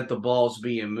way that the ball's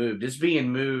being moved. It's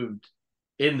being moved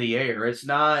in the air. It's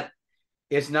not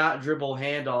dribble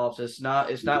handoffs. It's not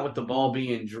with the ball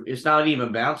it's not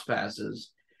even bounce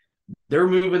passes. They're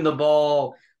moving the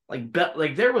ball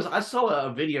I saw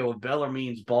a video of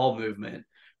Bellarmine's ball movement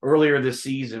earlier this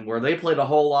season where they played a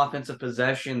whole offensive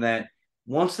possession that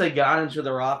once they got into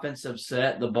their offensive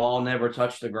set, the ball never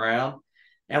touched the ground.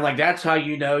 And that's how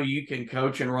you know you can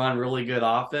coach and run really good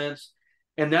offense.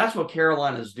 And that's what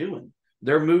Carolina's doing.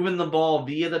 They're moving the ball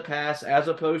via the pass as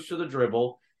opposed to the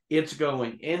dribble. It's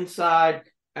going inside,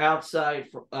 outside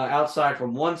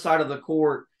from one side of the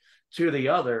court to the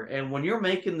other. And when you're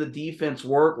making the defense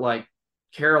work like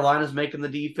Carolina's making the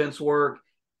defense work,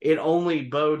 it only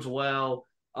bodes well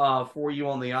for you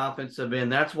on the offensive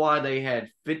end. That's why they had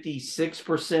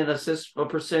 56% assist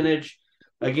percentage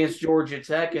against Georgia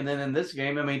Tech. And then in this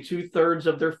game, 2/3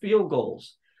 of their field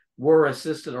goals were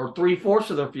assisted, or 3/4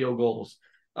 of their field goals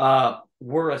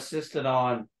were assisted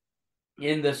on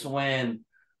in this win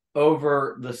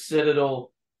over the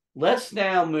Citadel. Let's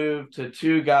now move to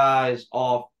 2 guys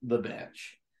off the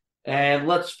bench. And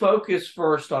let's focus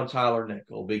first on Tyler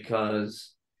Nickel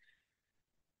because,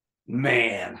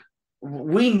 man,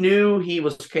 we knew he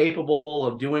was capable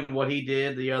of doing what he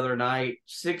did the other night.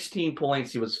 16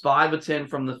 points. He was 5 of 10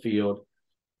 from the field,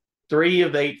 3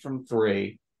 of 8 from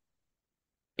 3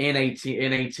 in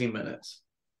 18 minutes.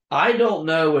 I don't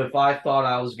know if I thought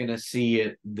I was going to see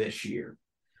it this year.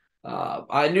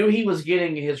 I knew he was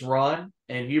getting his run,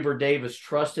 and Hubert Davis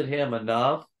trusted him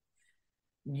enough.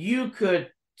 You could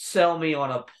sell me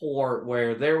on a port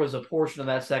where there was a portion of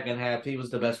that second half he was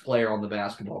the best player on the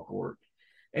basketball court.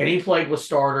 And he played with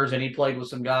starters, and he played with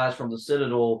some guys from the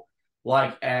Citadel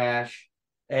like Ash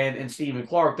and Stephen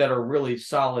Clark that are really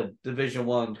solid Division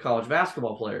I college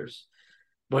basketball players.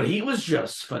 But he was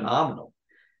just phenomenal.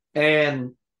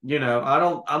 And,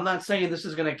 I'm not saying this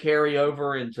is going to carry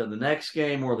over into the next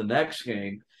game or the next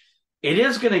game. It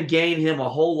is going to gain him a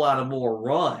whole lot of more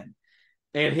run.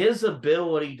 And his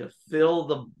ability to fill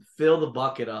the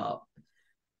bucket up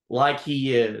like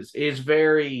he is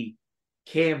very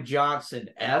Cam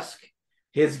Johnson-esque.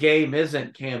 His game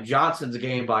isn't Cam Johnson's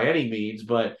game by any means,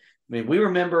 but we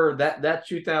remember that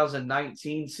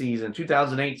 2019 season,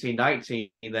 2018-19,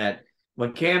 that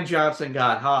when Cam Johnson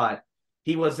got hot,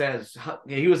 he was as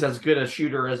good a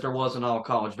shooter as there was in all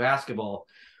college basketball.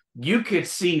 You could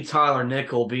see Tyler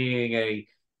Nickel being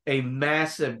a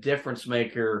massive difference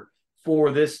maker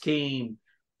for this team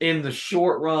in the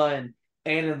short run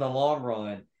and in the long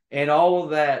run. And all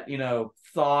of that,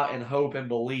 thought and hope and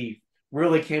belief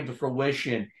really came to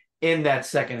fruition in that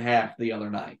second half the other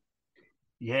night.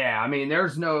 Yeah,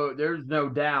 there's no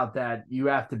doubt that you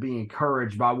have to be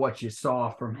encouraged by what you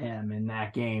saw from him in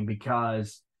that game,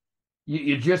 because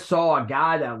you just saw a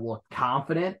guy that looked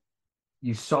confident.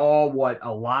 You saw what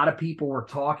a lot of people were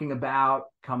talking about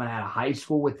coming out of high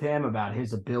school with him, about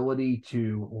his ability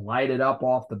to light it up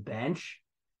off the bench.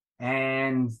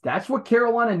 And that's what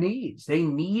Carolina needs. They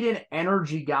need an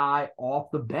energy guy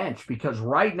off the bench, because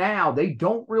right now they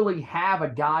don't really have a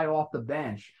guy off the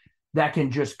bench that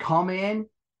can just come in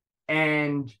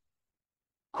and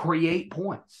create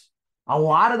points. A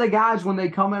lot of the guys, when they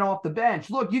come in off the bench,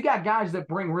 look, you got guys that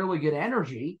bring really good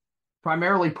energy,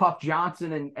 primarily Puff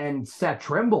Johnson and Seth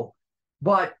Trimble,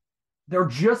 but they're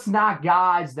just not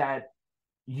guys that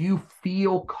you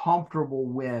feel comfortable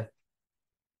with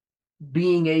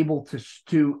being able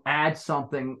to add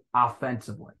something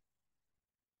offensively.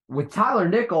 With Tyler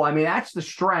Nickel, that's the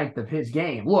strength of his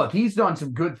game. Look, he's done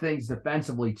some good things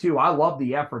defensively too. I love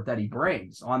the effort that he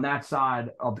brings on that side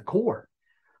of the court.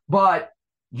 But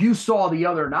you saw the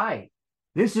other night,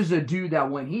 this is a dude that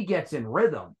when he gets in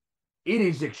rhythm, it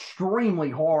is extremely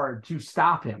hard to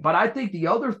stop him. But I think the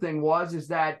other thing is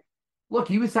that, look,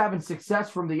 he was having success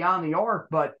from beyond the arc,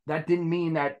 but that didn't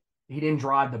mean that he didn't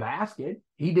drive the basket.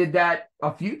 He did that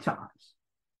a few times.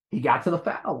 He got to the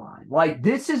foul line. Like,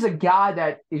 this is a guy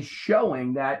that is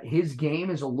showing that his game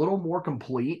is a little more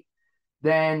complete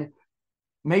than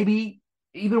maybe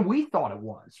even we thought it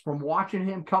was from watching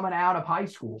him coming out of high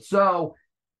school. So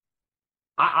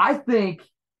I think,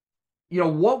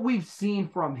 what we've seen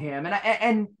from him,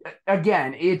 and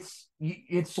again, it's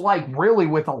like really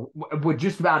with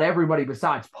just about everybody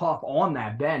besides Puff on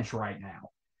that bench right now.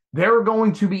 There are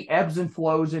going to be ebbs and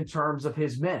flows in terms of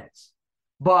his minutes.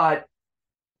 But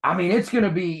it's going to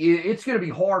be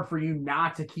hard for you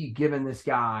not to keep giving this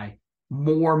guy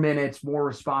more minutes, more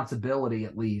responsibility,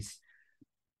 at least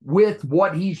with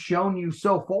what he's shown you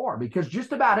so far, because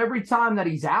just about every time that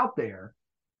he's out there,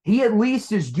 he at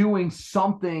least is doing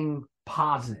something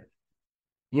positive.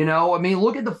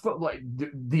 Look at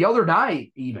the other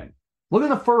night, even look at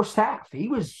the first half. He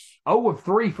was 0 of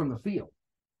 3 from the field.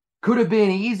 Could have been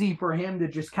easy for him to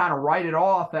just kind of write it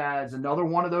off as another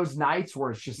one of those nights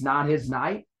where it's just not his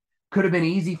night. Could have been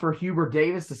easy for Hubert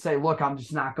Davis to say, look, I'm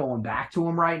just not going back to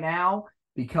him right now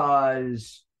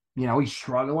because, he's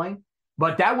struggling.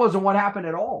 But that wasn't what happened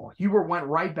at all. Hubert went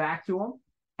right back to him.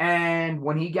 And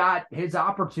when he got his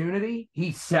opportunity,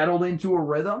 he settled into a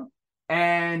rhythm.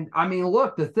 And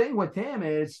look, the thing with him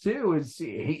is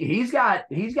he's got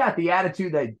the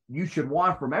attitude that you should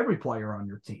want from every player on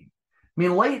your team.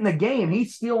 Late in the game,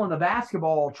 he's stealing the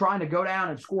basketball, trying to go down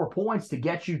and score points to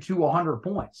get you to 100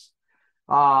 points.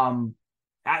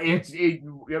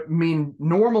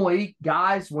 Normally,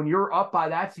 guys, when you're up by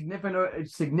that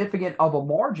significant of a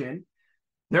margin,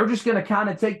 they're just going to kind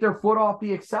of take their foot off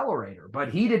the accelerator. But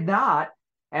he did not,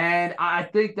 and I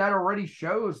think that already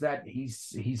shows that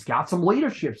he's got some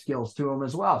leadership skills to him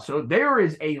as well. So there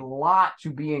is a lot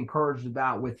to be encouraged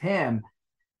about with him.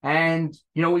 And,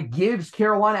 it gives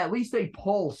Carolina at least a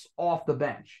pulse off the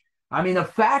bench. The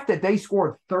fact that they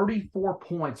scored 34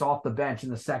 points off the bench in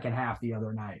the second half the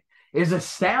other night is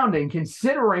astounding,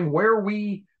 considering where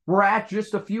we were at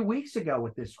just a few weeks ago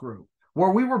with this group.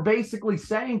 where we were basically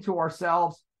saying to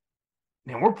ourselves,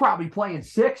 man, we're probably playing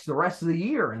 6 the rest of the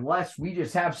year unless we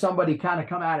just have somebody kind of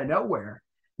come out of nowhere.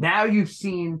 Now you've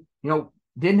seen,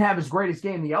 didn't have his greatest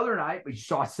game the other night, but you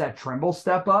saw Seth Trimble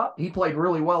step up. He played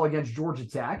really well against Georgia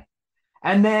Tech.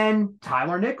 And then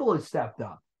Tyler Nicholas stepped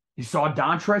up. You saw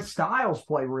Dontrez Styles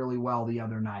play really well the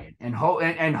other night. And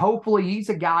hopefully he's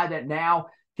a guy that now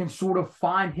can sort of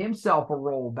find himself a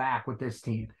role back with this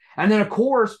team. And then, of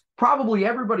course, probably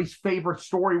everybody's favorite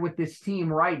story with this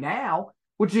team right now,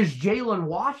 which is Jalen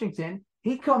Washington.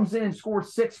 He comes in and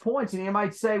scores 6 points, and you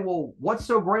might say, well, what's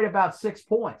so great about 6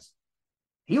 points?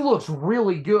 He looks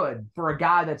really good for a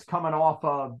guy that's coming off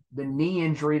of the knee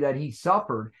injury that he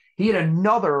suffered. He had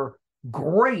another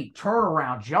great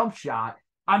turnaround jump shot.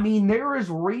 I mean, there is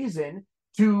reason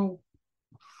to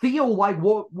feel like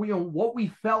what we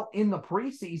felt in the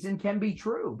preseason can be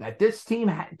true, that this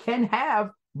team can have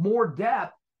more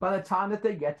depth by the time that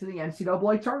they get to the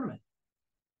NCAA tournament.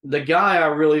 The guy I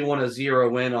really want to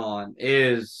zero in on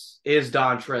is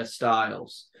Dontrez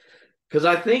Styles, because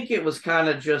I think it was kind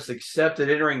of just accepted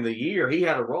entering the year. He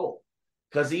had a role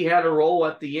because he had a role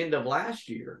at the end of last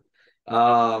year.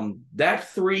 That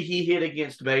 3 he hit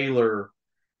against Baylor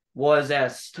was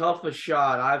as tough a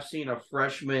shot I've seen a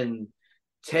freshman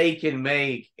take and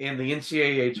make in the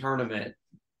NCAA tournament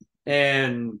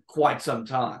in quite some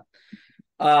time.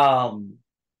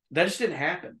 That just didn't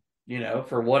happen.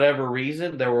 For whatever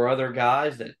reason, there were other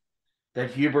guys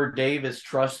that Hubert Davis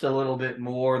trusts a little bit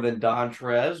more than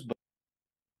Dontrez. But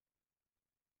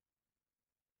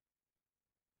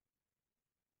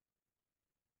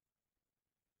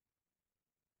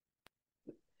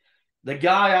the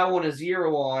guy I want to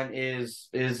zero on is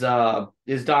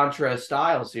Dontrez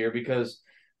Styles here, because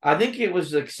I think it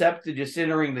was accepted just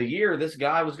entering the year this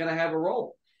guy was going to have a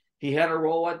role. He had a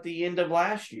role at the end of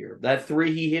last year. That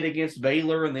 3 he hit against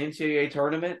Baylor in the NCAA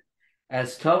tournament,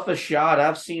 as tough a shot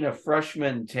I've seen a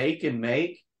freshman take and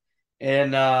make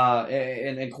in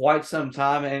quite some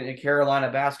time in Carolina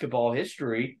basketball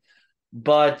history.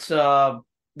 But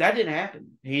that didn't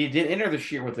happen. He didn't enter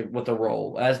this year with a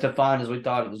role as defined as we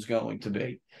thought it was going to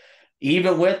be.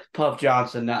 Even with Puff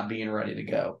Johnson not being ready to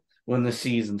go when the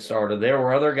season started, there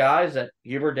were other guys that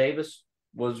Hubert Davis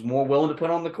was more willing to put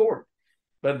on the court.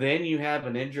 But then you have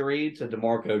an injury to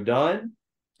DeMarco Dunn,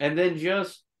 and then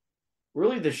just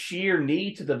really the sheer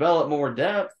need to develop more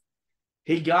depth.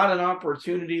 He got an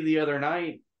opportunity the other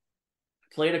night,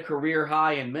 played a career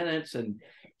high in minutes, and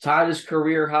tied his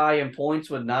career high in points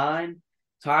with 9,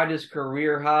 tied his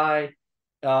career high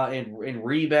in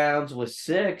rebounds with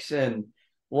 6. And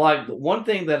like one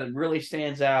thing that really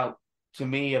stands out to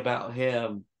me about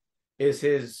him is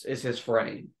his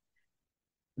frame.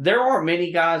 There aren't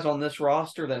many guys on this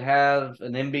roster that have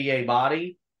an NBA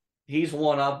body. He's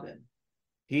one of them.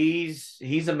 He's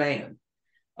a man.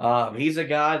 He's a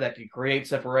guy that can create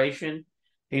separation.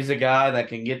 He's a guy that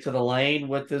can get to the lane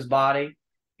with his body.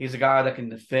 He's a guy that can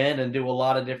defend and do a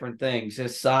lot of different things.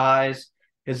 His size,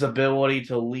 his ability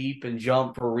to leap and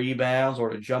jump for rebounds or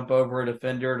to jump over a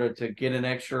defender to get an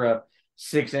extra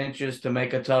 6 inches to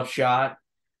make a tough shot.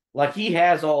 Like, he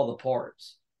has all the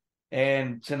parts.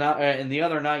 And tonight and the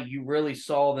other night, you really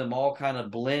saw them all kind of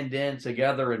blend in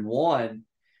together in one.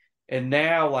 And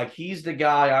now, like, he's the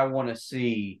guy I want to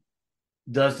see.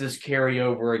 Does this carry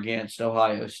over against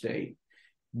Ohio State?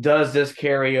 Does this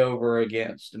carry over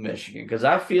against Michigan? Because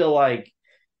I feel like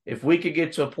if we could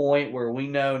get to a point where we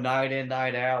know night in,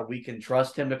 night out, we can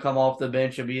trust him to come off the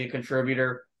bench and be a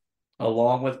contributor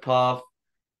along with Puff.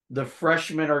 The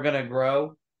freshmen are going to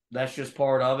grow. That's just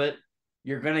part of it.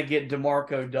 You're going to get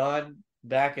DeMarco Dunn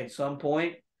back at some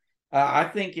point. I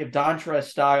think if Dontrez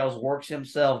Styles works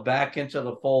himself back into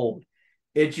the fold,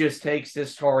 it just takes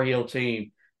this Tar Heel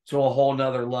team to a whole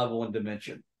nother level and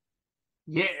dimension.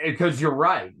 Yeah, because you're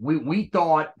right. We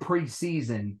thought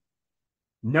preseason,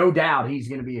 no doubt he's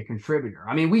going to be a contributor.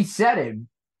 I mean, we said it.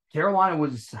 Carolina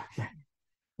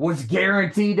was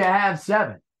guaranteed to have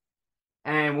 7.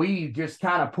 And we just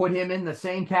kind of put him in the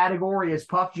same category as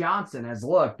Puff Johnson, as,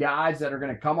 look, guys that are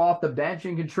going to come off the bench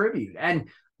and contribute. And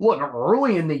look,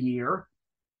 early in the year,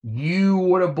 you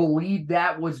would have believed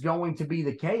that was going to be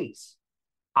the case.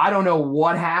 I don't know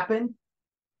what happened,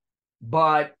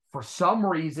 but for some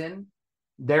reason,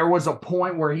 there was a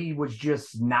point where he was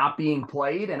just not being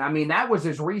played. And I mean, that was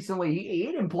as recently, he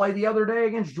didn't play the other day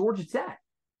against Georgia Tech.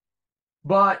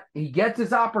 But he gets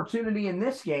his opportunity in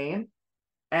this game.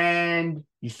 And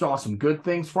you saw some good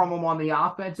things from him on the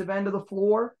offensive end of the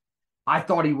floor. I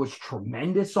thought he was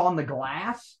tremendous on the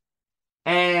glass.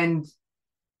 And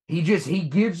he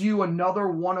gives you another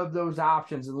one of those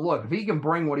options. And look, if he can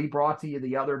bring what he brought to you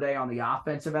the other day on the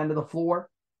offensive end of the floor,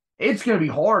 it's going to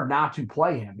be hard not to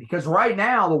play him, because right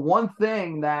now the one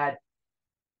thing that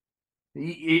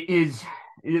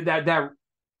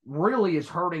really is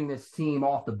hurting this team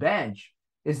off the bench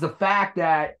is the fact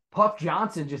that Puff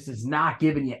Johnson just is not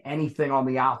giving you anything on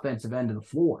the offensive end of the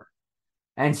floor.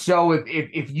 And so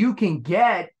if you can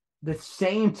get the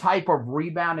same type of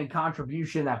rebounding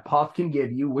contribution that Puff can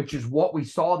give you, which is what we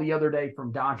saw the other day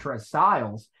from Dontrez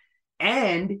Styles,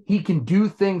 and he can do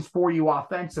things for you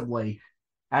offensively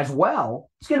as well,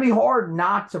 it's going to be hard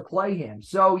not to play him.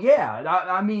 So, yeah,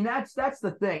 I mean, that's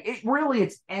the thing.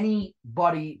 It's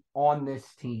anybody on this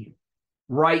team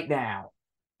right now.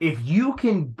 If you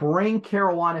can bring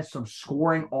Carolina some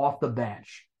scoring off the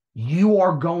bench, you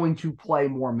are going to play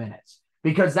more minutes,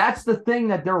 because that's the thing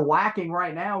that they're lacking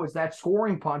right now, is that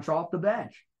scoring punch off the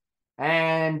bench.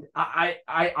 And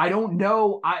I don't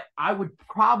know. I would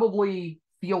probably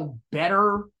feel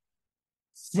better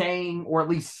saying, or at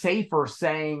least safer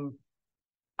saying,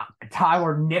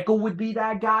 Tyler Nickel would be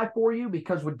that guy for you,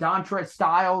 because with Dontrez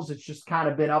Styles, it's just kind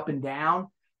of been up and down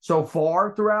so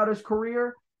far throughout his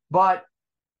career. But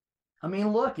I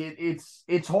mean, look,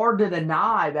 it's hard to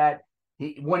deny that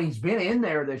when he's been in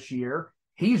there this year,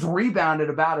 he's rebounded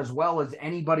about as well as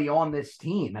anybody on this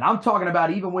team. And I'm talking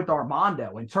about even with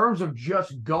Armando, in terms of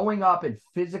just going up and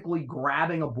physically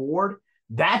grabbing a board,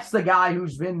 that's the guy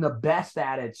who's been the best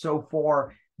at it so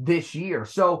far this year.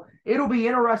 So it'll be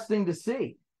interesting to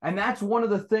see. And that's one of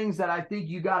the things that I think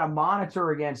you got to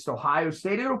monitor against Ohio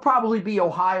State. It'll probably be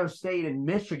Ohio State and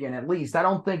Michigan at least. I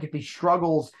don't think if he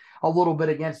struggles a little bit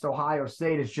against Ohio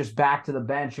State, it's just back to the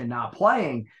bench and not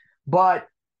playing. But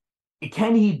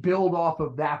can he build off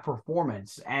of that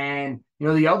performance? And,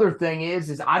 the other thing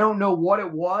is I don't know what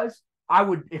it was.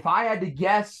 If I had to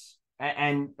guess,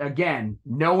 and again,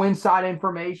 no inside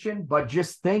information, but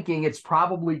just thinking, it's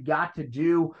probably got to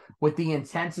do with the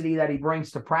intensity that he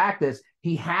brings to practice.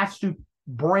 He has to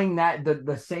bring that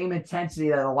the same intensity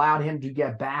that allowed him to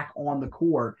get back on the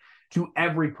court to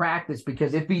every practice,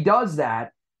 because if he does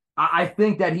that, I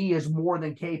think that he is more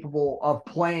than capable of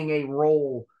playing a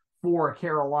role for a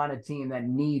Carolina team that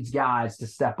needs guys to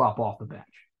step up off the bench.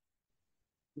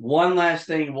 One last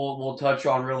thing we'll touch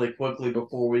on really quickly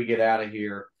before we get out of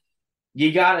here.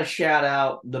 You got to shout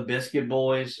out the Biscuit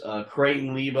Boys,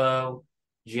 Creighton Lebo,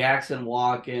 Jackson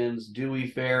Watkins, Dewey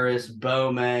Ferris,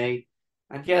 Bo May.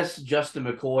 I guess Justin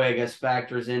McCoy,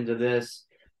 factors into this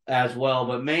as well,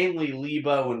 but mainly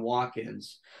Lebo and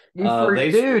Watkins.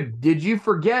 Dude, did you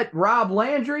forget Rob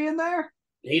Landry in there?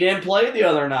 He didn't play the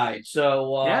other night.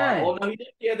 So, no, he did.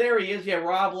 Yeah, there he is. Yeah,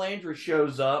 Rob Landry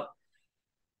shows up.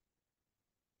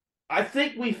 I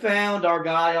think we found our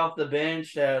guy off the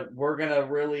bench that we're going to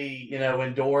really,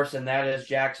 endorse, and that is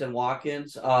Jackson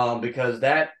Watkins, because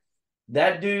that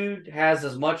dude has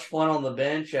as much fun on the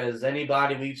bench as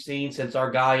anybody we've seen since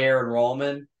our guy Aaron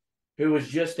Rollman, who was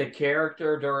just a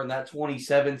character during that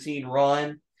 2017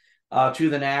 run to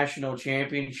the national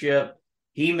championship.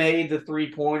 He made the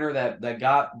three-pointer that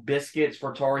got biscuits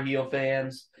for Tar Heel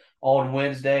fans on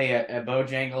Wednesday at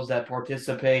Bojangles that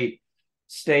participate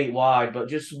statewide. But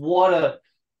just what a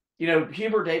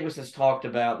Hubert Davis has talked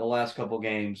about the last couple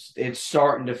games. It's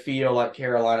starting to feel like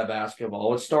Carolina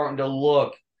basketball. It's starting to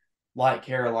look like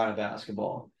Carolina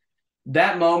basketball.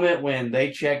 That moment when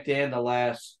they checked in the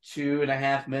last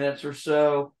 2.5 minutes or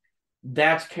so,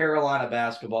 that's Carolina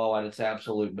basketball at its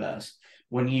absolute best.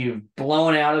 When you've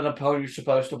blown out an opponent you're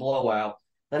supposed to blow out,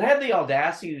 that had the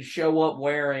audacity to show up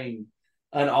wearing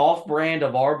an off-brand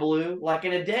of our blue. Like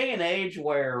in a day and age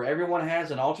where everyone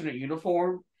has an alternate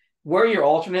uniform, wear your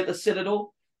alternate, the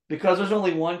Citadel, because there's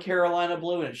only one Carolina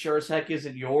blue and it sure as heck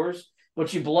isn't yours.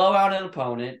 But you blow out an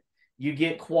opponent, you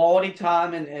get quality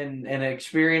time and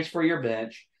experience for your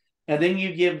bench, and then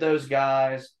you give those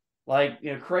guys like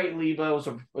Creighton Lebo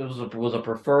was a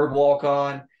preferred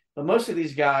walk-on, but most of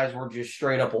these guys were just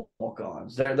straight up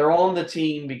walk-ons. They're on the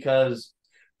team because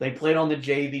they played on the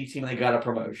JV team and they got a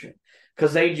promotion,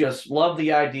 because they just love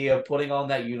the idea of putting on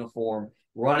that uniform,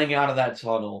 running out of that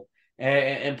tunnel,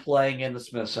 and playing in the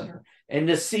Smith Center. And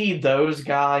to see those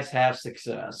guys have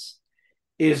success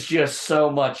is just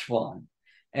so much fun.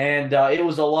 And it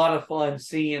was a lot of fun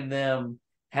seeing them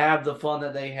have the fun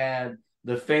that they had.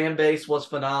 The fan base was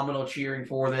phenomenal cheering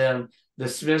for them. The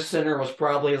Smith Center was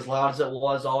probably as loud as it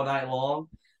was all night long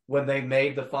when they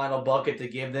made the final bucket to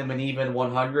give them an even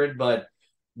 100. But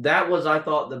that was, I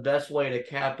thought, the best way to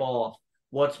cap off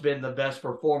what's been the best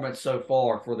performance so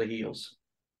far for the Heels.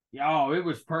 Oh, it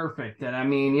was perfect. And I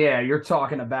mean, yeah, you're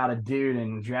talking about a dude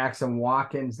in Jackson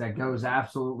Watkins that goes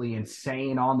absolutely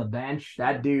insane on the bench.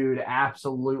 That dude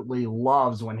absolutely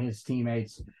loves when his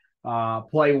teammates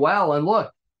play well. And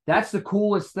look, that's the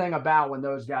coolest thing about when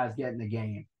those guys get in the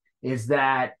game is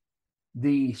that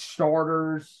the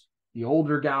starters, the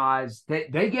older guys,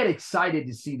 they get excited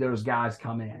to see those guys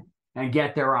come in and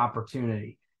get their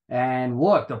opportunity. And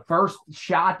look, the first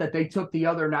shot that they took the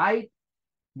other night,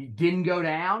 didn't go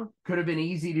down. Could have been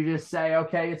easy to just say,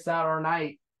 okay, it's not our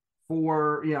night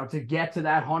for, to get to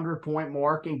that 100-point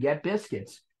mark and get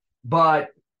biscuits. But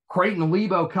Creighton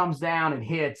Lebo comes down and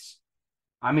hits.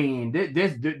 I mean,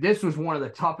 this was one of the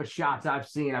toughest shots I've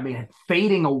seen. I mean,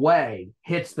 fading away,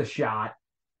 hits the shot.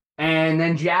 And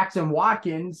then Jackson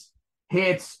Watkins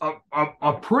hits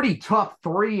a pretty tough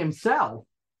three himself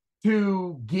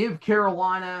to give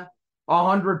Carolina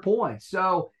 100 points.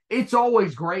 So it's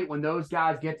always great when those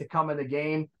guys get to come in the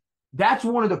game. That's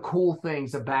one of the cool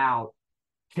things about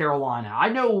Carolina. I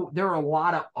know there are a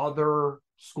lot of other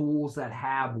schools that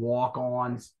have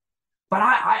walk-ons, but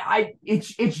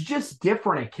it's just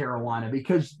different at Carolina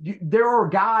because there are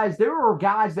guys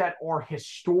that are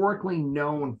historically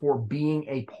known for being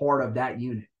a part of that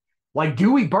unit. Like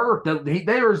Dewey Burke,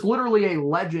 there's literally a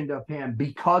legend of him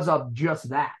because of just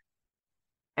that.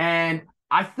 And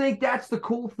I think that's the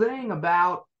cool thing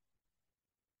about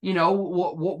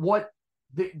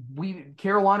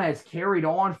Carolina has carried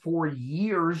on for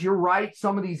years. You're right.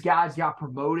 Some of these guys got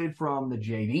promoted from the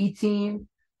JV team.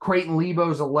 Creighton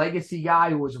Lebo's a legacy guy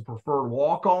who was a preferred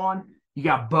walk-on. You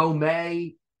got Bo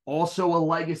May, also a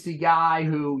legacy guy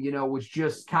who, was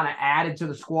just kind of added to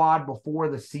the squad before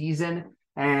the season.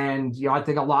 And, I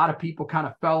think a lot of people kind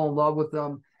of fell in love with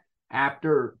him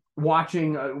after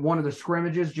watching one of the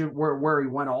scrimmages where he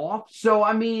went off. So,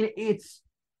 I mean, it's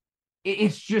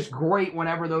just great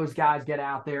whenever those guys get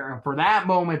out there. And for that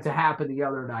moment to happen the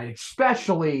other night,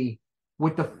 especially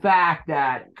with the fact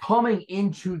that coming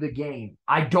into the game,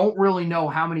 I don't really know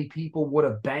how many people would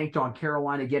have banked on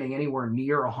Carolina getting anywhere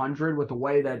near 100 with the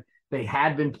way that they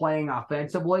had been playing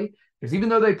offensively. Because even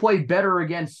though they played better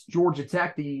against Georgia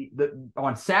Tech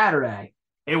on Saturday,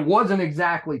 it wasn't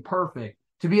exactly perfect.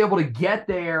 To be able to get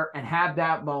there and have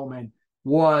that moment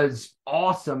was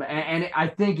awesome. And I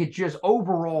think it just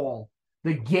overall,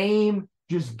 the game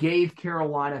just gave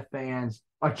Carolina fans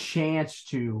a chance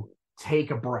to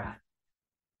take a breath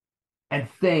and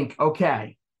think,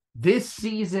 okay, this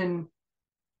season,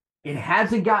 it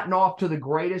hasn't gotten off to the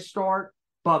greatest start,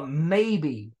 but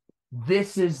maybe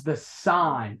this is the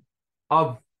sign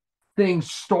of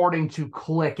things starting to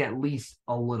click at least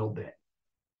a little bit.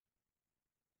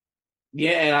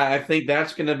 Yeah, and I think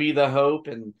that's going to be the hope.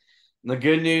 And the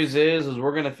good news is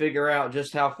we're going to figure out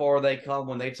just how far they come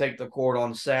when they take the court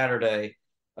on Saturday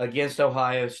against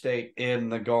Ohio State in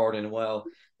the Garden. Well,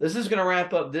 this is going to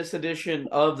wrap up this edition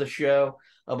of the show.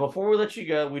 Before we let you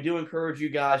go, we do encourage you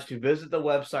guys to visit the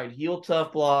website,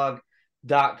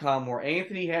 HeelToughBlog.com, where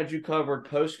Anthony had you covered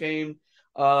post-game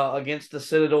against the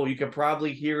Citadel. You could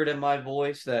probably hear it in my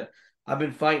voice that I've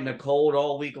been fighting a cold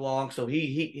all week long. So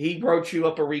he wrote you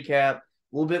up a recap, a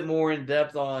little bit more in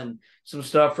depth on some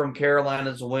stuff from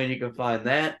Carolina's win. You can find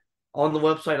that on the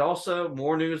website. Also,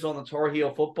 more news on the Tar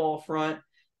Heel football front.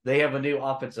 They have a new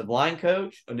offensive line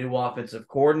coach, a new offensive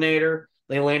coordinator.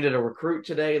 They landed a recruit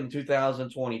today in the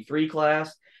 2023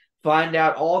 class. Find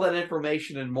out all that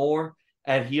information and more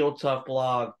at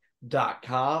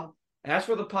HeelToughBlog.com. As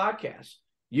for the podcast,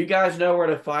 you guys know where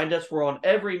to find us. We're on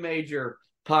every major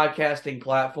podcasting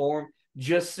platform.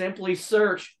 Just simply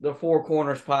search the Four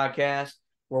Corners Podcast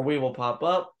where we will pop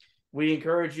up. We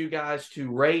encourage you guys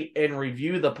to rate and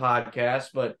review the podcast,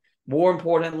 but more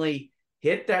importantly,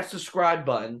 hit that subscribe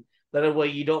button. That way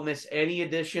you don't miss any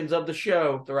editions of the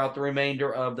show throughout the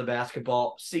remainder of the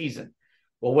basketball season.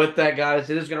 Well, with that, guys,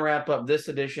 it is going to wrap up this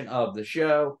edition of the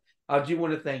show. I do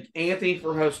want to thank Anthony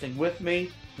for hosting with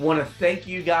me. I want to thank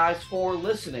you guys for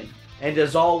listening. And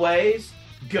as always,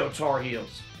 go Tar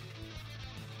Heels.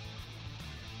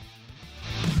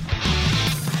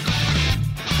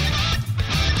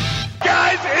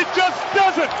 Guys, it just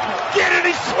doesn't get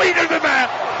any sweeter than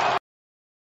that.